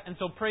do that, and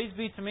so praise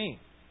be to me.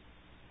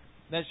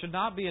 That should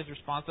not be his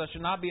response. That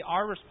should not be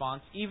our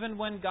response, even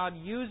when God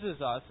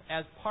uses us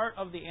as part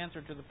of the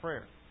answer to the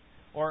prayer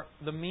or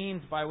the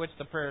means by which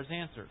the prayer is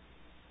answered.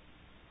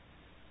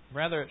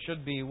 Rather, it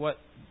should be what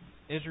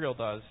Israel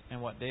does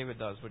and what David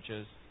does, which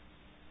is,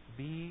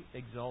 be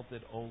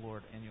exalted, O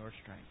Lord, in your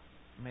strength.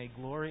 may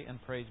glory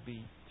and praise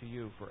be to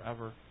you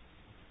forever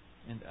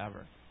and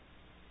ever.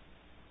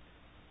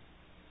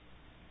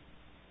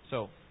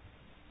 So,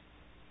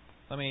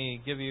 let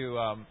me give you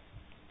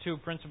two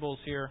principles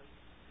here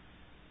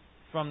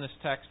from this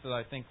text that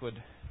I think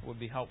would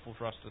be helpful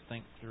for us to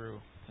think through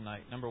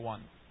tonight. Number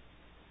one,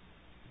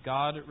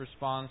 God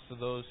responds to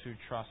those who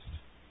trust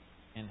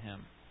in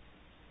Him.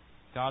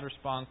 God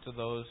responds to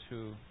those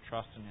who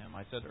trust in Him.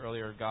 I said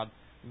earlier, God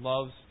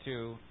loves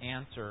to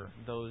answer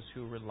those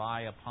who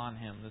rely upon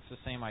Him. That's the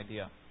same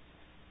idea.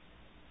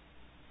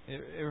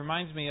 It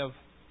reminds me of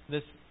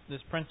this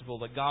principle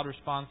that God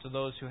responds to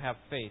those who have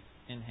faith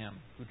in Him,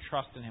 who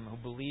trust in Him, who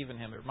believe in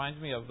Him. It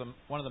reminds me of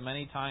one of the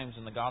many times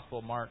in the Gospel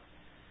of Mark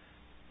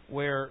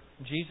where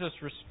Jesus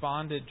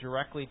responded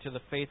directly to the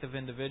faith of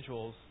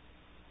individuals,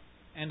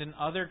 and in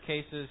other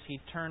cases He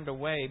turned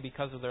away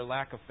because of their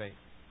lack of faith.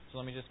 So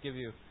let me just give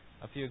you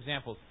a few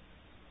examples.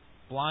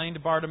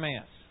 Blind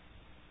Bartimaeus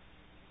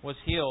was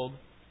healed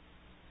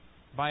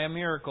by a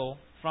miracle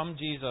from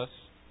Jesus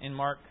in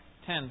Mark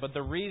 10. But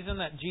the reason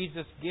that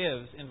Jesus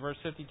gives in verse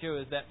 52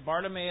 is that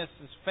Bartimaeus'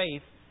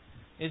 faith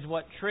is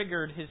what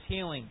triggered his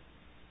healing.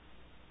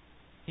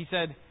 He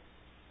said,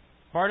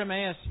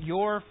 Bartimaeus,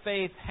 your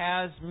faith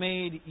has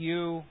made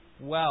you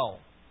well.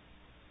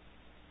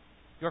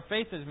 Your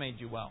faith has made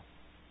you well.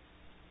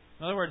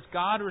 In other words,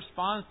 God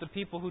responds to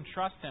people who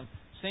trust Him.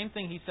 Same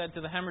thing He said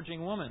to the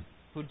hemorrhaging woman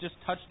who just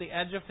touched the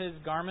edge of His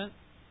garment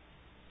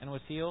and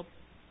was healed.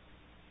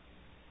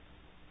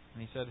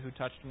 And He said, who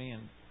touched me?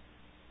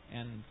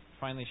 And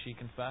finally she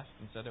confessed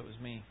and said, it was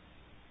me.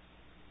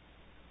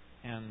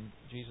 And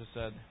Jesus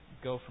said,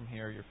 go from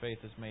here, your faith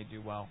has made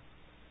you well.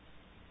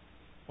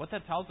 What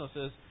that tells us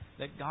is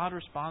that God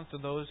responds to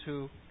those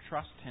who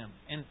trust Him.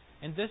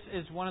 And this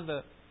is one of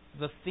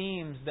the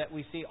themes that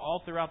we see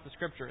all throughout the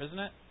Scripture, isn't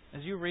it?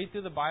 As you read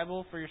through the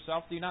Bible for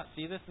yourself, do you not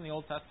see this in the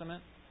Old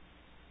Testament?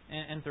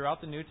 And throughout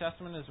the New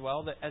Testament as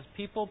well, that as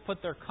people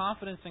put their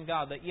confidence in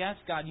God, that yes,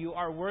 God, you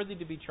are worthy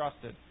to be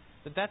trusted,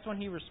 that's when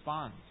He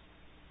responds.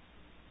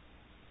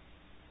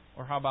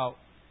 Or how about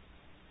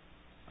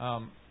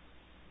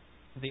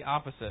the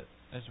opposite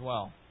as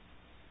well?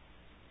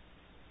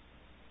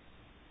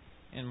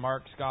 In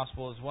Mark's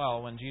Gospel as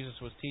well, when Jesus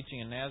was teaching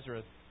in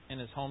Nazareth in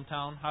His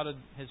hometown, how did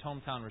His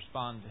hometown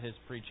respond to His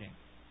preaching?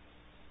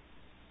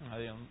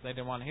 They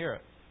didn't want to hear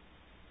it.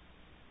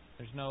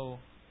 There's no...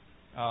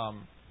 how's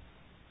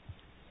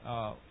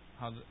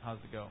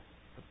it go?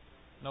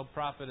 No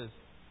prophet is...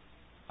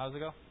 How's it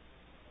go?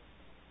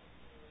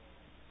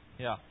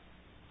 Yeah.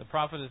 The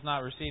prophet is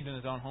not received in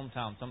his own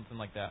hometown, something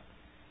like that.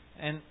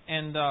 And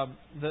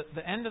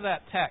the end of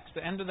that text,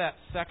 the end of that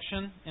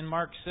section in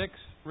Mark 6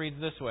 reads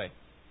this way.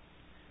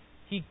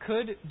 He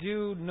could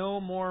do no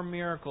more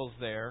miracles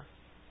there,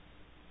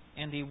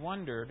 and He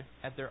wondered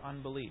at their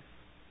unbelief.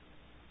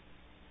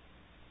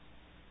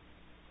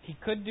 He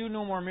could do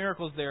no more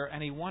miracles there,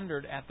 and He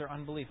wondered at their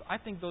unbelief. I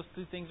think those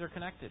two things are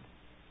connected.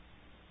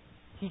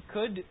 He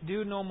could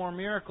do no more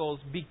miracles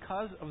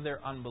because of their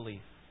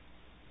unbelief.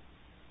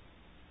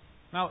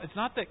 Now, it's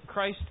not that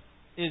Christ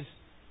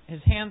His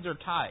hands are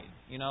tied,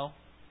 you know.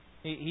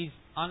 He's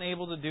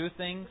unable to do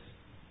things.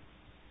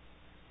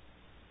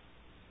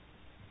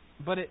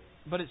 But it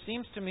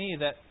seems to me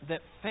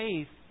that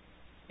faith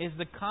is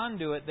the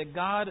conduit that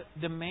God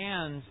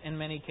demands in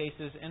many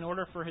cases in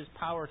order for His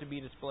power to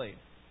be displayed.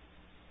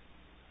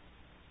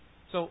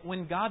 So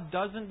when God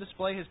doesn't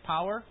display His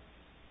power,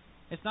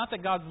 it's not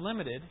that God's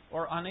limited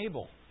or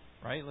unable,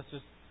 right? Let's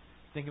just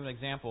think of an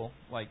example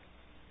like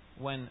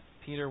when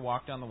Peter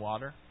walked on the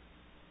water.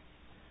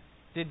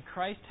 Did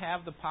Christ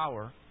have the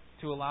power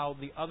to allow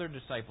the other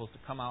disciples to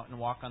come out and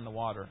walk on the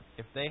water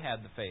if they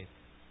had the faith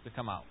to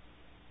come out?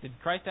 Did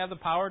Christ have the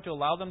power to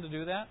allow them to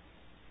do that?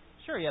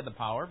 Sure, He had the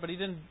power, but He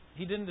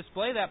didn't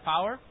display that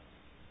power.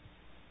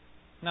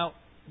 Now,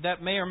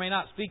 that may or may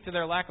not speak to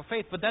their lack of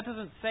faith, but that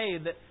doesn't say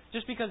that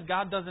just because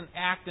God doesn't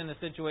act in a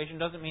situation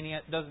doesn't mean He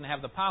doesn't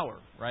have the power,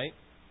 right?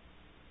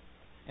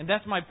 And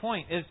that's my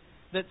point, is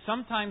that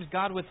sometimes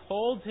God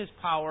withholds His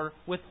power,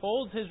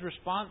 withholds His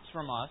response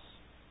from us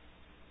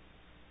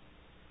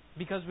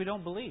because we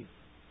don't believe.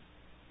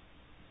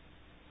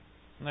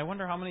 And I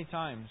wonder how many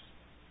times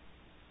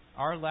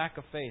our lack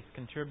of faith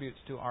contributes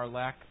to our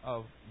lack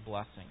of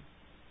blessing.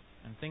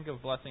 And think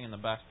of blessing in the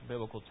best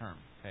biblical term,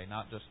 okay?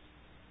 Not just,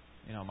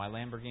 my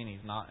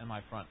Lamborghini's not in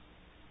my front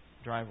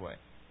driveway.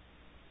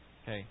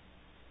 Okay.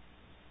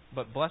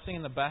 But blessing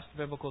in the best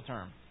biblical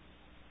term.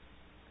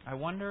 I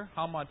wonder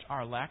how much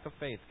our lack of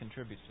faith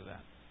contributes to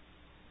that.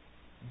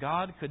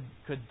 God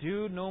could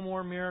do no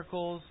more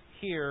miracles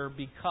here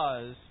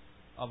because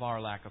of our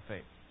lack of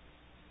faith.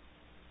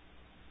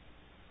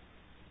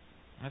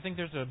 I think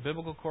there's a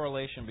biblical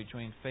correlation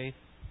between faith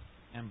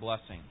and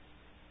blessing,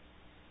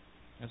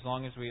 as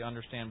long as we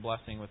understand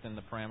blessing within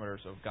the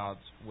parameters of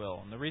God's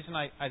will. And the reason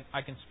I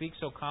can speak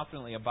so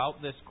confidently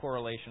about this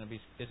correlation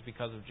is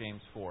because of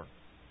James 4.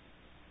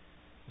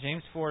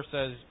 James 4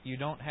 says, you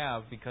don't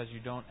have because you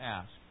don't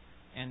ask.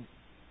 And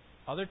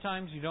other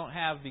times you don't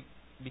have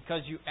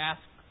because you ask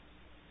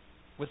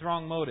with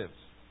wrong motives.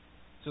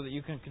 so that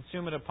you can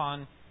consume it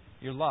upon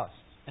your lust.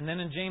 And then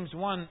in James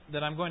 1,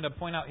 that I'm going to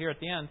point out here at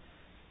the end,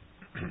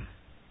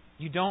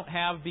 you don't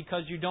have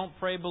because you don't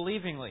pray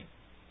believingly.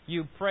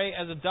 You pray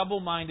as a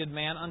double-minded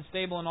man,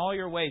 unstable in all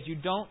your ways. You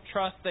don't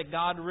trust that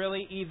God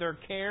really either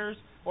cares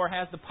or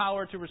has the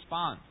power to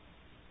respond.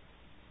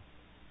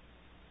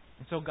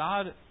 And so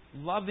God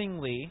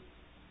lovingly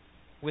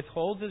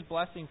withholds His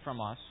blessing from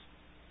us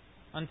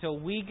until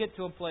we get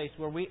to a place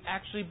where we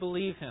actually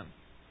believe Him.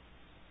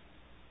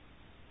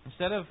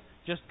 Instead of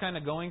just kind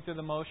of going through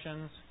the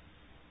motions,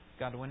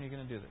 God, when are you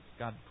going to do this?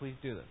 God, please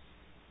do this.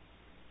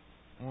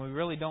 And we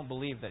really don't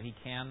believe that He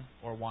can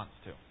or wants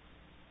to.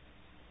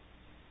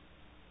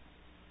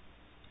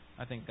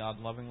 I think God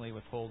lovingly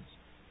withholds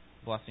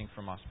blessing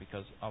from us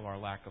because of our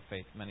lack of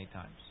faith many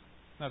times.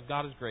 Now,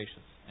 God is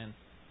gracious,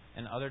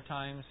 and other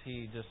times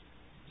He just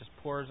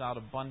pours out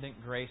abundant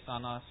grace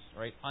on us,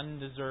 right?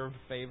 Undeserved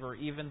favor,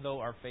 even though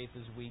our faith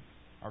is weak,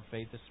 our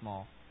faith is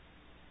small.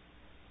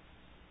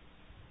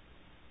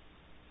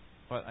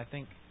 But I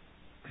think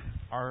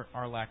our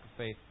lack of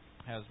faith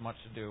has much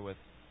to do with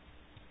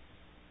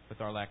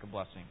our lack of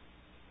blessing.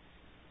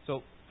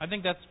 So I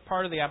think that's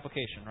part of the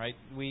application, right?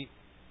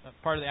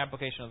 Part of the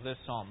application of this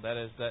psalm, that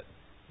is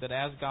that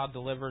as God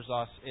delivers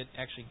us, it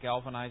actually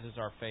galvanizes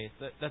our faith.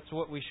 That's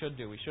what we should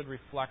do. We should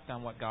reflect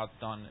on what God's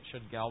done. It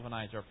should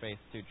galvanize our faith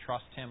to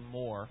trust Him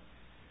more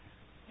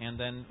and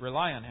then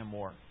rely on Him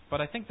more.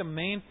 But I think the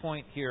main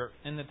point here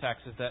in the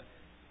text is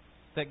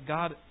that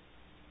God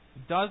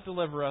does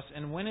deliver us,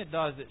 and when it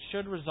does, it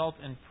should result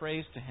in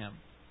praise to Him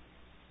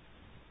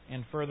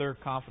and further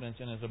confidence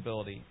in His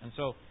ability. And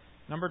so,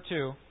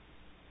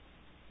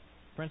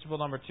 principle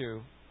number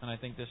 2, and I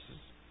think this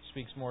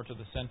speaks more to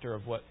the center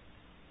of what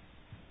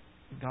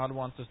God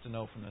wants us to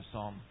know from this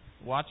psalm.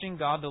 Watching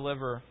God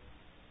deliver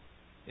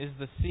is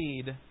the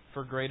seed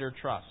for greater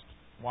trust.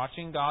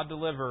 Watching God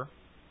deliver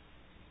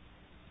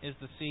is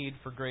the seed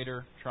for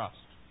greater trust.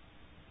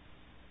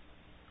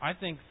 I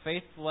think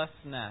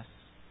faithlessness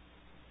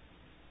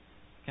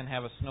can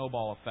have a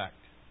snowball effect.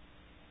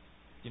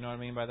 Do you know what I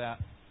mean by that?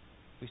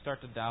 We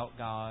start to doubt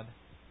God,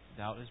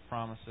 doubt His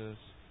promises.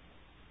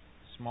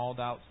 Small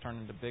doubts turn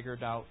into bigger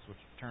doubts, which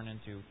turn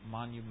into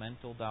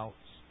monumental doubts.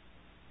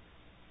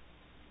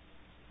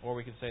 Or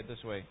we could say it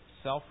this way: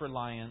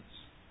 self-reliance,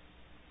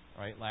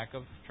 right? Lack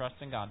of trust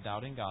in God,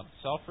 doubting God.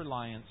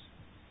 Self-reliance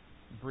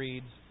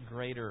breeds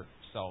greater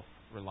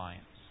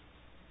self-reliance.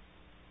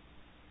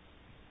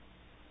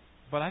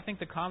 But I think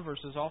the converse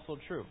is also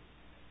true.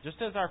 Just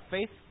as our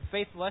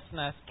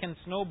faithlessness can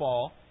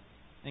snowball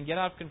and get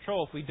out of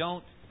control if we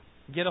don't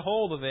get a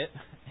hold of it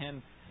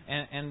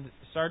and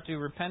start to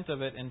repent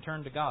of it and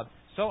turn to God,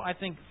 so I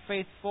think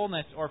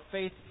faithfulness or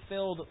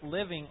faith-filled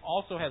living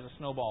also has a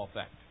snowball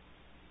effect.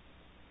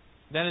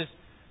 That is,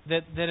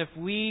 that if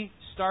we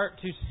start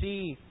to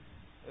see,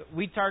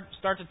 we start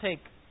to take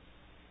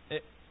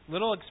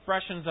little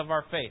expressions of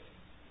our faith.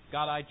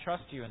 God, I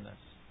trust you in this.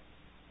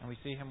 And we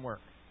see Him work.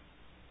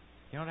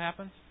 You know what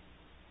happens?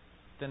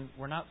 Then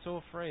we're not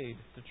so afraid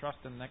to trust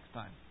Him next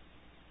time.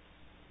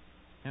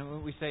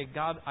 And we say,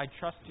 God, I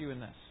trust you in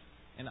this.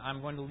 And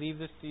I'm going to leave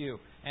this to you.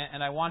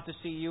 And I want to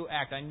see you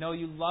act. I know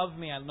you love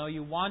me. I know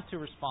you want to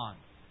respond.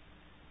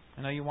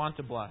 I know you want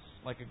to bless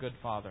like a good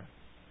Father.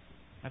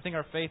 I think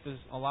our faith is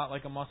a lot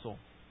like a muscle.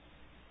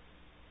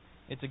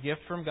 It's a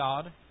gift from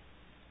God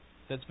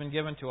that's been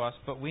given to us,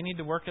 but we need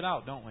to work it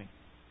out, don't we?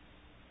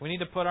 We need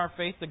to put our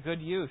faith to good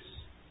use.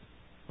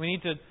 We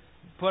need to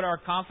put our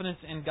confidence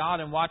in God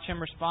and watch Him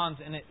respond.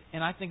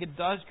 And I think it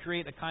does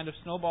create a kind of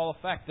snowball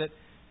effect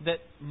that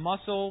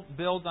muscle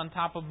builds on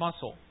top of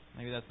muscle.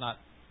 Maybe that's not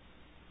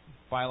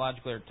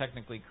biologically or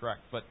technically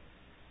correct, but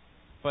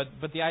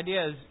the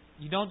idea is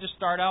you don't just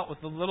start out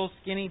with a little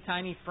skinny,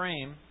 tiny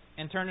frame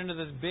and turn into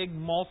this big,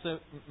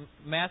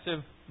 massive,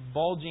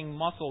 bulging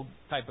muscle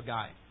type of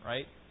guy,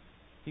 right?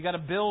 You got to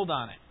build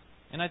on it.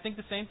 And I think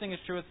the same thing is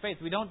true with faith.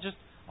 We don't just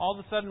all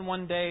of a sudden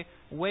one day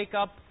wake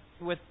up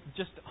with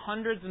just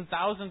hundreds and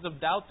thousands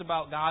of doubts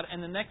about God,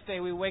 and the next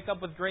day we wake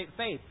up with great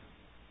faith.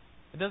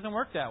 It doesn't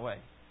work that way.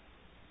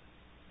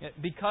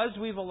 Because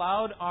we've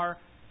allowed our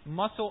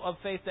muscle of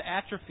faith to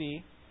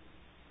atrophy,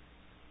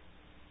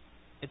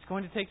 it's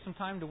going to take some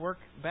time to work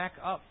back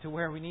up to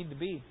where we need to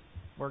be,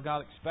 where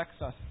God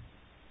expects us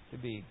to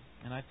be.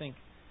 And I think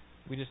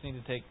we just need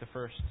to take the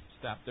first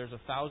step. There's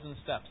 1,000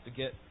 steps to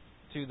get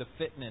to the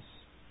fitness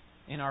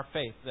in our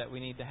faith that we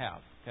need to have.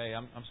 Okay,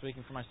 I'm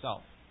speaking for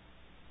myself.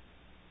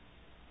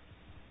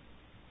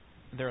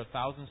 There are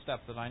 1,000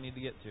 steps that I need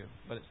to get to,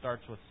 but it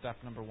starts with step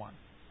number 1.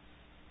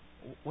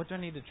 What do I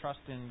need to trust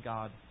in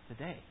God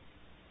today?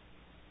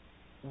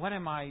 What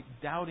am I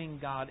doubting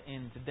God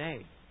in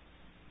today?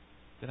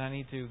 That I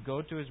need to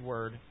go to His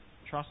Word,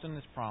 trust in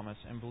His promise,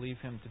 and believe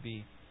Him to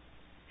be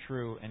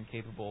true and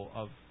capable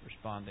of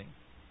responding.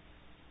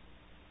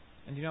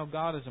 And you know,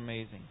 God is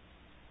amazing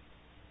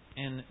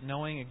in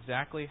knowing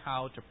exactly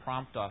how to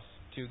prompt us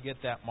to get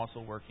that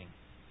muscle working.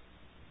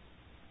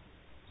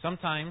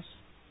 Sometimes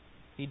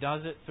He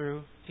does it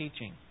through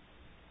teaching.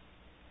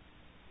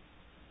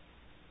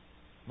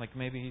 like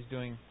maybe He's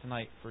doing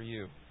tonight for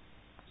you.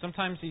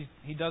 Sometimes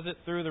He does it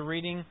through the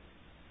reading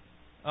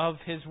of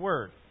His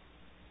Word.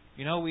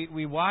 You know,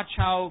 we watch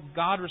how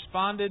God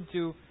responded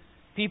to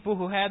people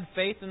who had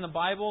faith in the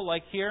Bible,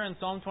 like here in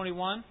Psalm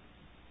 21.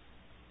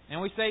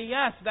 And we say,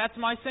 yes, that's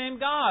my same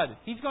God.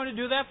 He's going to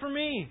do that for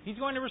me. He's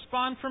going to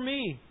respond for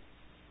me.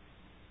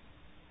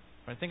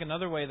 But I think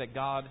another way that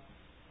God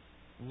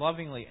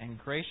lovingly and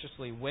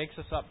graciously wakes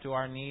us up to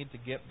our need to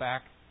get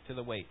back to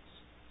the weights,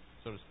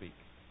 so to speak,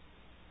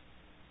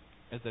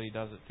 is that He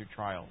does it through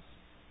trials.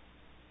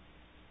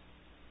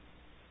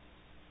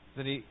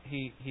 That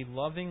He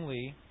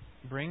lovingly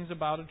brings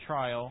about a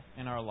trial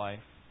in our life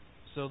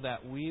so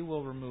that we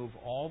will remove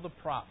all the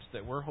props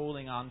that we're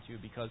holding on to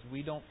because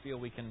we don't feel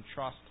we can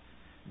trust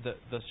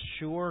the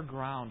sure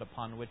ground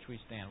upon which we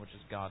stand, which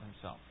is God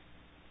Himself.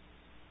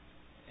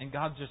 And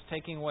God's just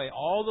taking away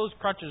all those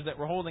crutches that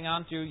we're holding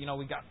on to. You know,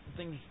 we got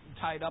things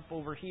tied up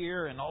over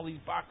here and all these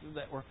boxes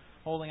that we're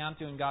holding on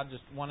to, and God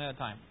just one at a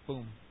time,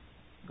 boom,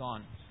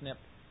 gone, snip.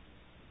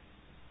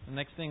 The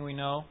next thing we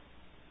know,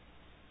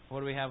 what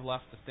do we have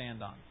left to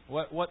stand on?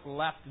 What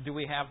left do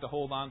we have to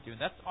hold on to?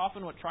 That's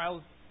often what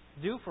trials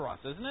do for us,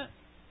 isn't it?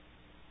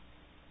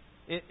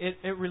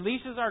 It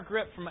releases our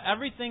grip from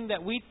everything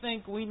that we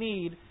think we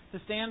need to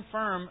stand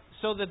firm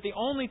so that the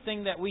only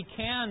thing that we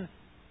can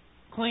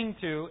cling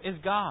to is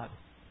God.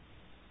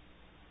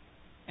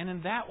 And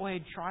in that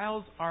way,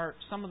 trials are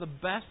some of the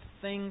best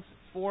things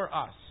for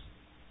us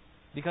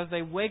because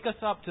they wake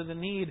us up to the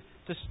need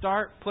to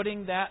start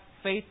putting that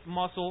faith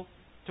muscle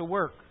to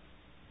work.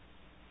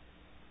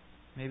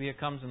 Maybe it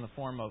comes in the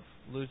form of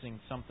losing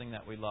something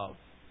that we love.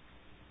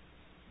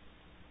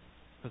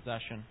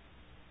 Possession,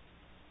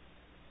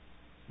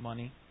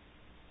 money,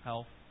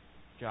 health,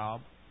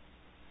 job,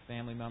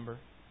 family member.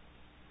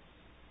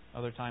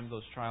 Other times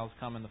those trials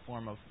come in the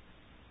form of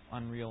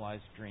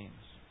unrealized dreams.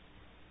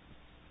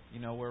 You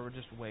know, where we're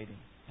just waiting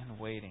and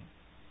waiting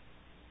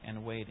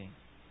and waiting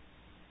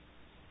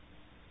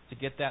to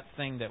get that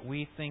thing that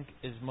we think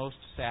is most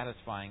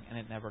satisfying, and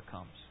it never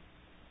comes.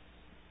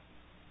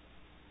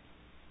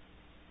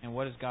 And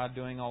what is God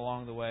doing all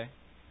along the way?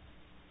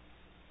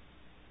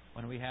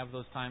 When we have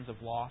those times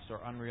of loss or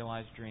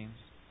unrealized dreams,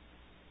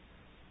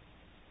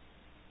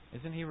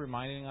 isn't He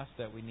reminding us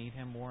that we need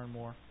Him more and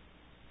more?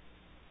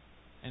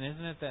 And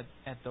isn't it that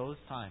at those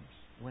times,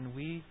 when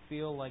we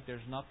feel like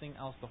there's nothing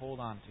else to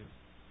hold on to,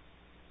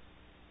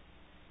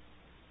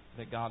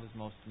 that God is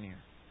most near?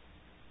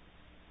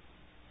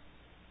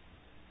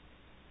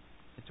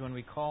 It's when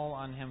we call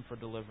on Him for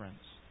deliverance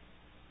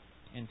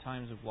in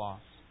times of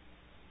loss.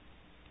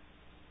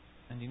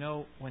 And you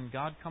know, when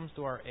God comes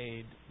to our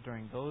aid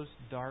during those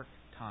dark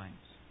times,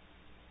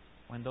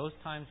 when those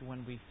times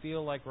when we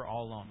feel like we're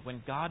all alone,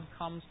 when God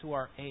comes to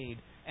our aid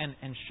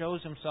and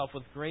shows Himself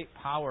with great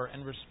power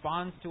and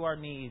responds to our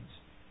needs,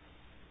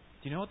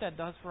 do you know what that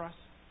does for us?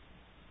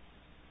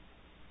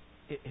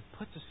 It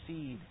puts a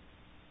seed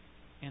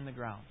in the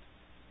ground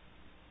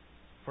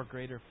for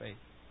greater faith.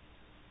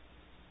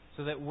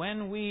 So that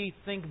when we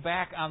think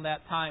back on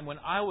that time when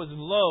I was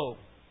low,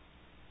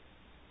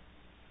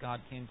 God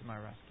came to my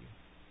rescue.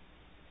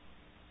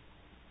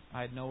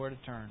 I had nowhere to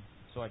turn,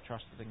 so I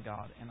trusted in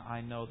God. And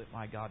I know that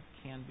my God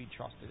can be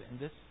trusted. And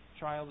this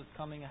trial that's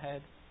coming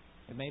ahead,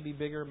 it may be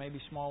bigger, it may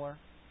be smaller,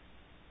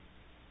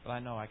 but I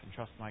know I can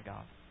trust my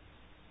God.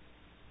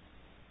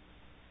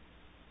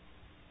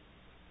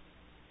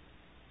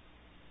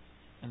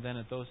 And then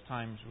at those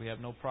times, we have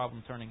no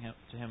problem turning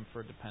to Him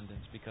for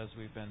dependence because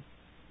we've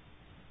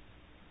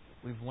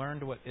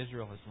learned what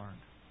Israel has learned.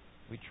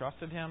 We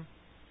trusted Him,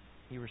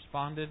 He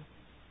responded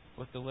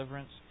with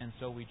deliverance, and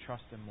so we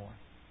trust Him more.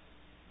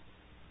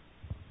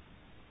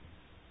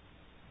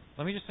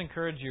 Let me just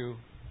encourage you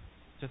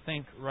to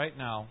think right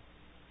now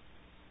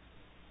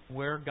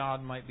where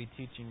God might be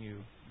teaching you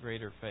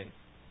greater faith.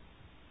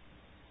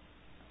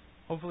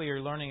 Hopefully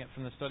you're learning it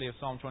from the study of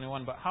Psalm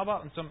 21, but how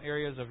about in some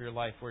areas of your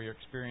life where you're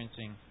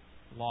experiencing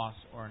loss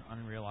or an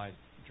unrealized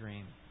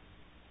dream?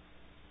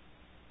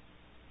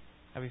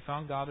 Have you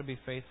found God to be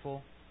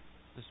faithful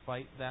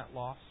despite that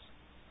loss?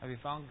 Have you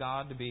found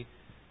God to be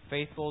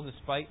faithful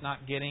despite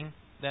not getting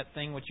that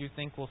thing which you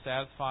think will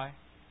satisfy?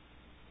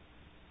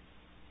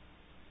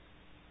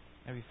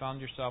 Have you found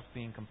yourself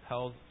being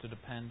compelled to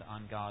depend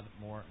on God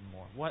more and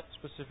more? What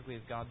specifically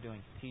is God doing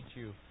to teach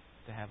you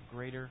to have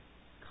greater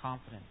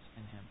confidence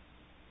in Him?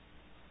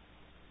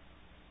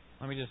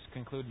 Let me just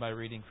conclude by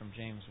reading from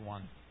James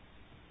 1.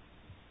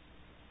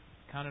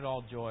 Count it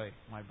all joy,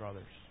 my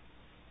brothers,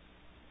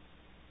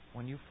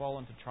 when you fall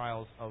into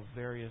trials of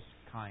various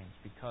kinds,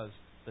 because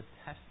the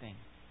testing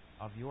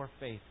of your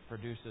faith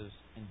produces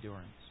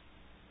endurance.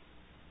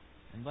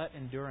 And let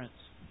endurance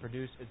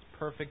produce its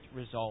perfect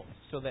result,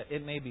 so that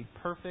it may be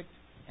perfect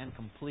and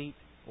complete,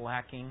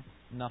 lacking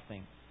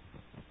nothing.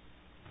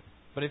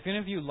 But if any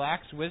of you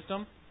lacks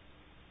wisdom,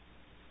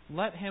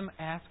 let him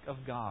ask of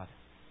God,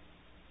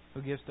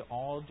 who gives to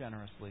all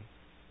generously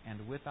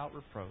and without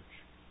reproach,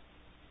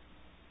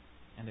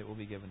 and it will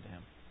be given to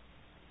him.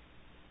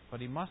 But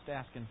he must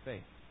ask in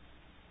faith,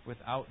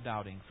 without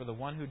doubting. For the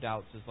one who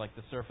doubts is like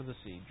the surf of the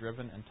sea,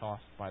 driven and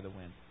tossed by the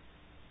wind.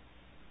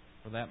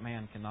 For that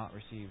man cannot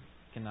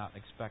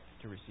expect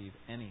to receive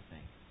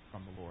anything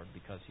from the Lord,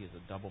 because he is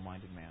a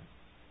double-minded man,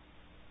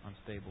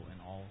 unstable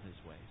in all his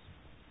ways.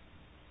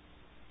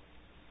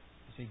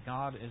 You see,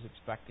 God is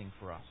expecting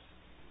for us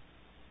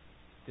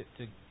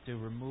to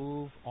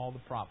remove all the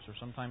props, or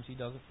sometimes He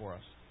does it for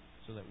us,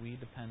 so that we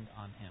depend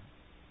on Him.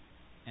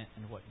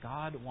 And what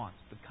God wants,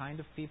 the kind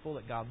of people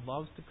that God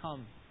loves to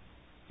come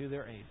to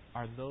their aid,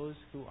 are those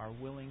who are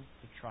willing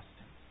to trust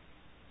Him.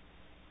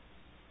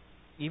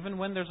 Even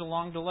when there's a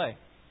long delay.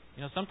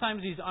 You know,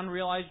 sometimes these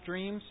unrealized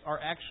dreams are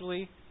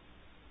actually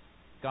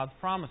God's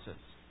promises.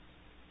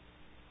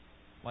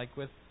 Like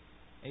with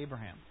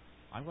Abraham.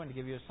 I'm going to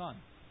give you a son.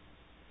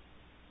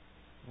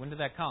 When did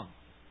that come?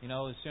 You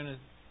know, as soon as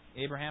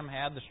Abraham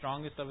had the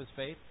strongest of his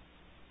faith.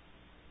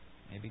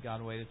 Maybe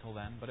God waited till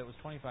then, but it was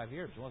 25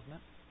 years, wasn't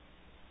it?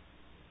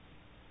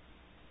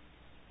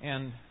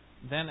 And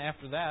then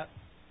after that,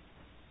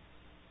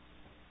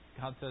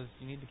 God says,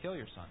 you need to kill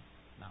your son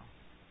now.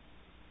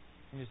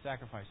 You need to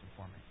sacrifice him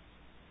for me.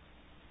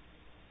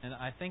 And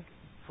I think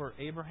for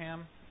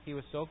Abraham, he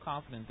was so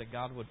confident that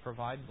God would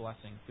provide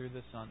blessing through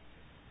this son,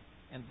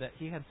 and that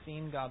he had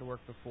seen God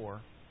work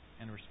before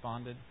and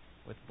responded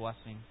with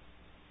blessing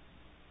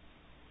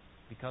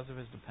because of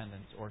his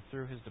dependence, or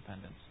through his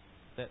dependence,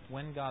 that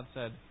when God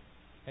said,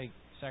 hey,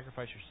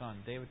 sacrifice your son,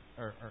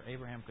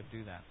 Abraham could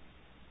do that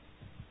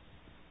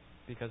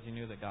because he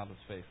knew that God was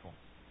faithful.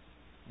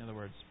 In other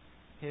words,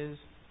 his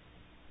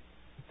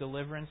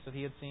deliverance that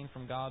he had seen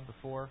from God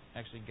before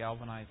actually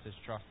galvanized his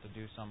trust to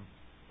do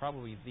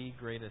probably the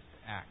greatest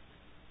act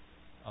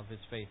of his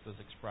faith was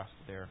expressed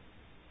there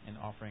in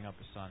offering up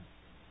his son.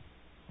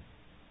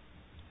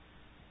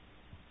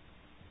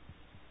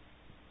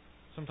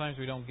 Sometimes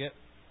we don't get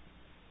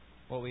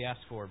what we ask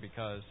for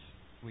because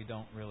we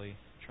don't really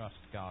trust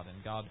God.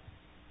 And God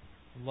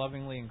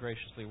lovingly and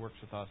graciously works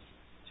with us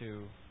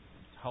to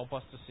help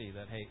us to see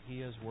that, hey,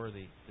 He is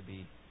worthy to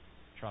be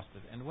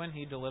trusted. And when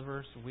He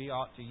delivers, we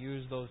ought to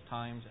use those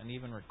times and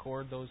even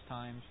record those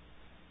times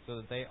so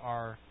that they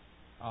are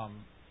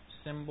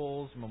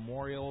symbols,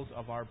 memorials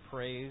of our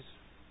praise,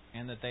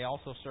 and that they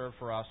also serve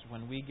for us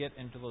when we get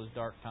into those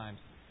dark times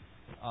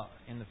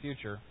in the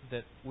future,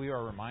 that we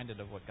are reminded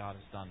of what God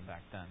has done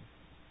back then.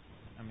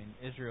 I mean,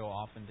 Israel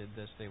often did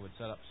this. They would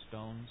set up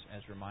stones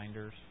as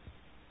reminders.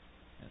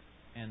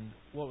 And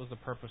what was the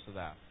purpose of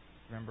that?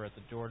 Remember at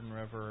the Jordan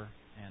River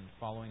and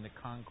following the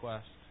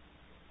conquest?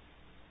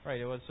 Right,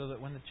 it was so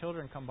that when the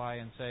children come by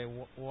and say,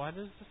 what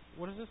is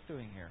this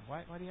doing here?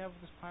 Why do you have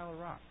this pile of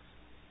rocks?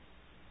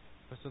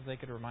 But so they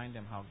could remind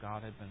them how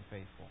God had been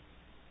faithful.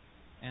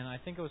 And I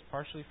think it was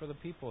partially for the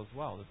people as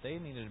well, that they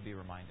needed to be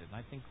reminded. And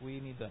I think we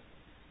need to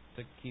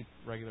keep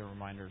regular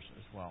reminders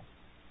as well.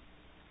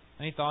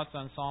 Any thoughts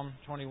on Psalm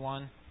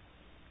 21?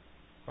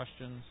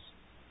 Questions?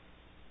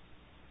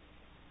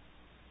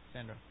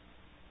 Sandra?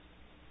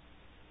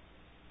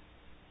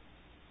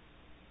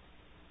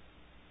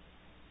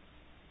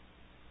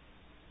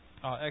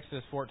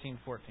 Exodus 14:14.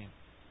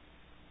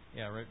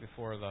 Yeah, right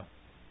before the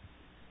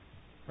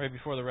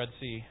Red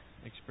Sea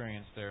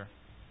experience there.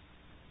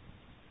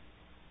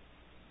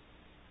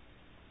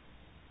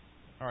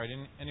 All right,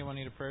 anyone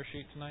need a prayer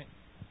sheet tonight?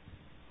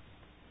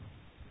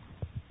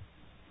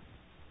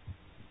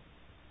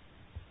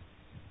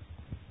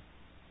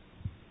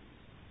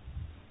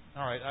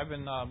 All right, I've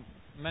been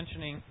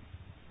mentioning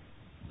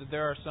that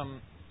there are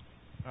some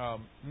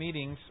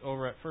meetings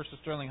over at First of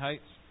Sterling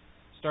Heights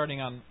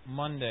starting on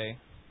Monday,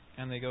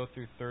 and they go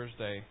through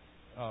Thursday.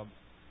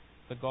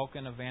 The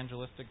Gulkin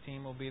Evangelistic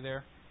team will be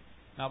there.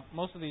 Now,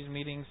 most of these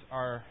meetings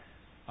are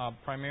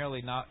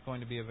primarily not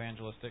going to be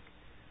evangelistic.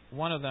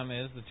 One of them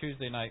is the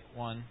Tuesday night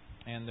one,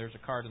 and there's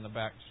a card in the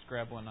back. Just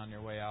grab one on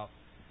your way out.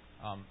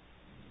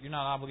 You're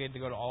not obligated to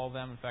go to all of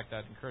them. In fact,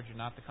 I'd encourage you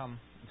not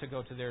to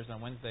go to theirs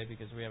on Wednesday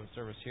because we have a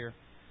service here.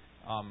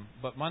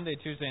 But Monday,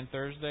 Tuesday, and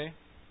Thursday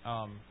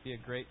be a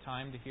great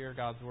time to hear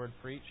God's Word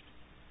preached.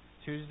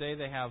 Tuesday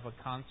they have a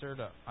concert,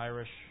 an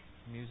Irish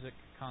music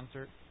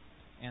concert,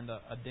 and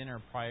a dinner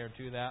prior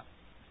to that.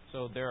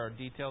 So there are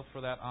details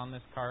for that on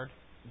this card.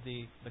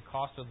 The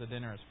cost of the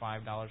dinner is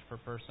 $5 per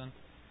person.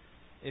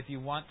 If you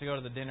want to go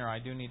to the dinner, I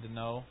do need to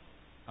know,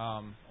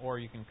 or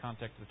you can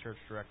contact the church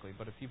directly.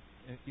 But if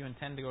you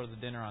intend to go to the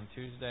dinner on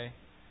Tuesday,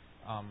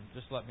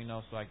 just let me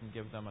know so I can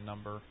give them a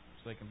number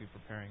so they can be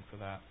preparing for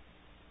that.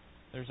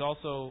 There's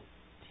also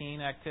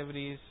teen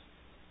activities.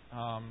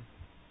 A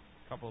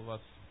couple of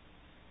us,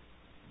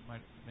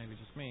 maybe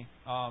just me.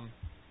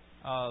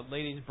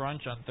 Ladies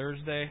brunch on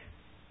Thursday.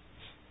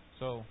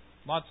 So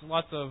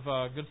lots of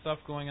good stuff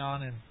going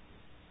on,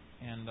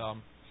 and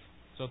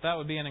so if that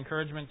would be an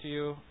encouragement to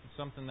you,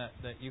 something that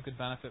you could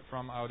benefit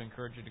from, I would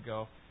encourage you to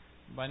go.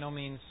 By no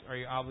means are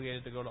you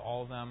obligated to go to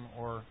all of them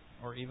or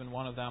even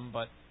one of them,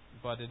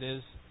 but it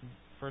is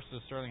First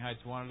of Sterling Heights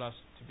wanted us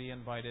to be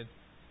invited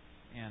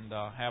and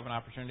have an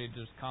opportunity to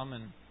just come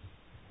and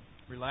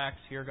relax,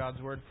 hear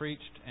God's Word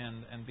preached,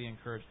 and be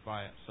encouraged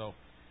by it. So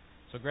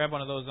So grab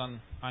one of those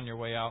on your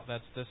way out.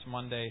 That's this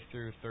Monday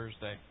through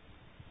Thursday.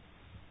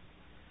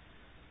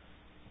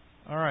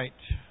 All right.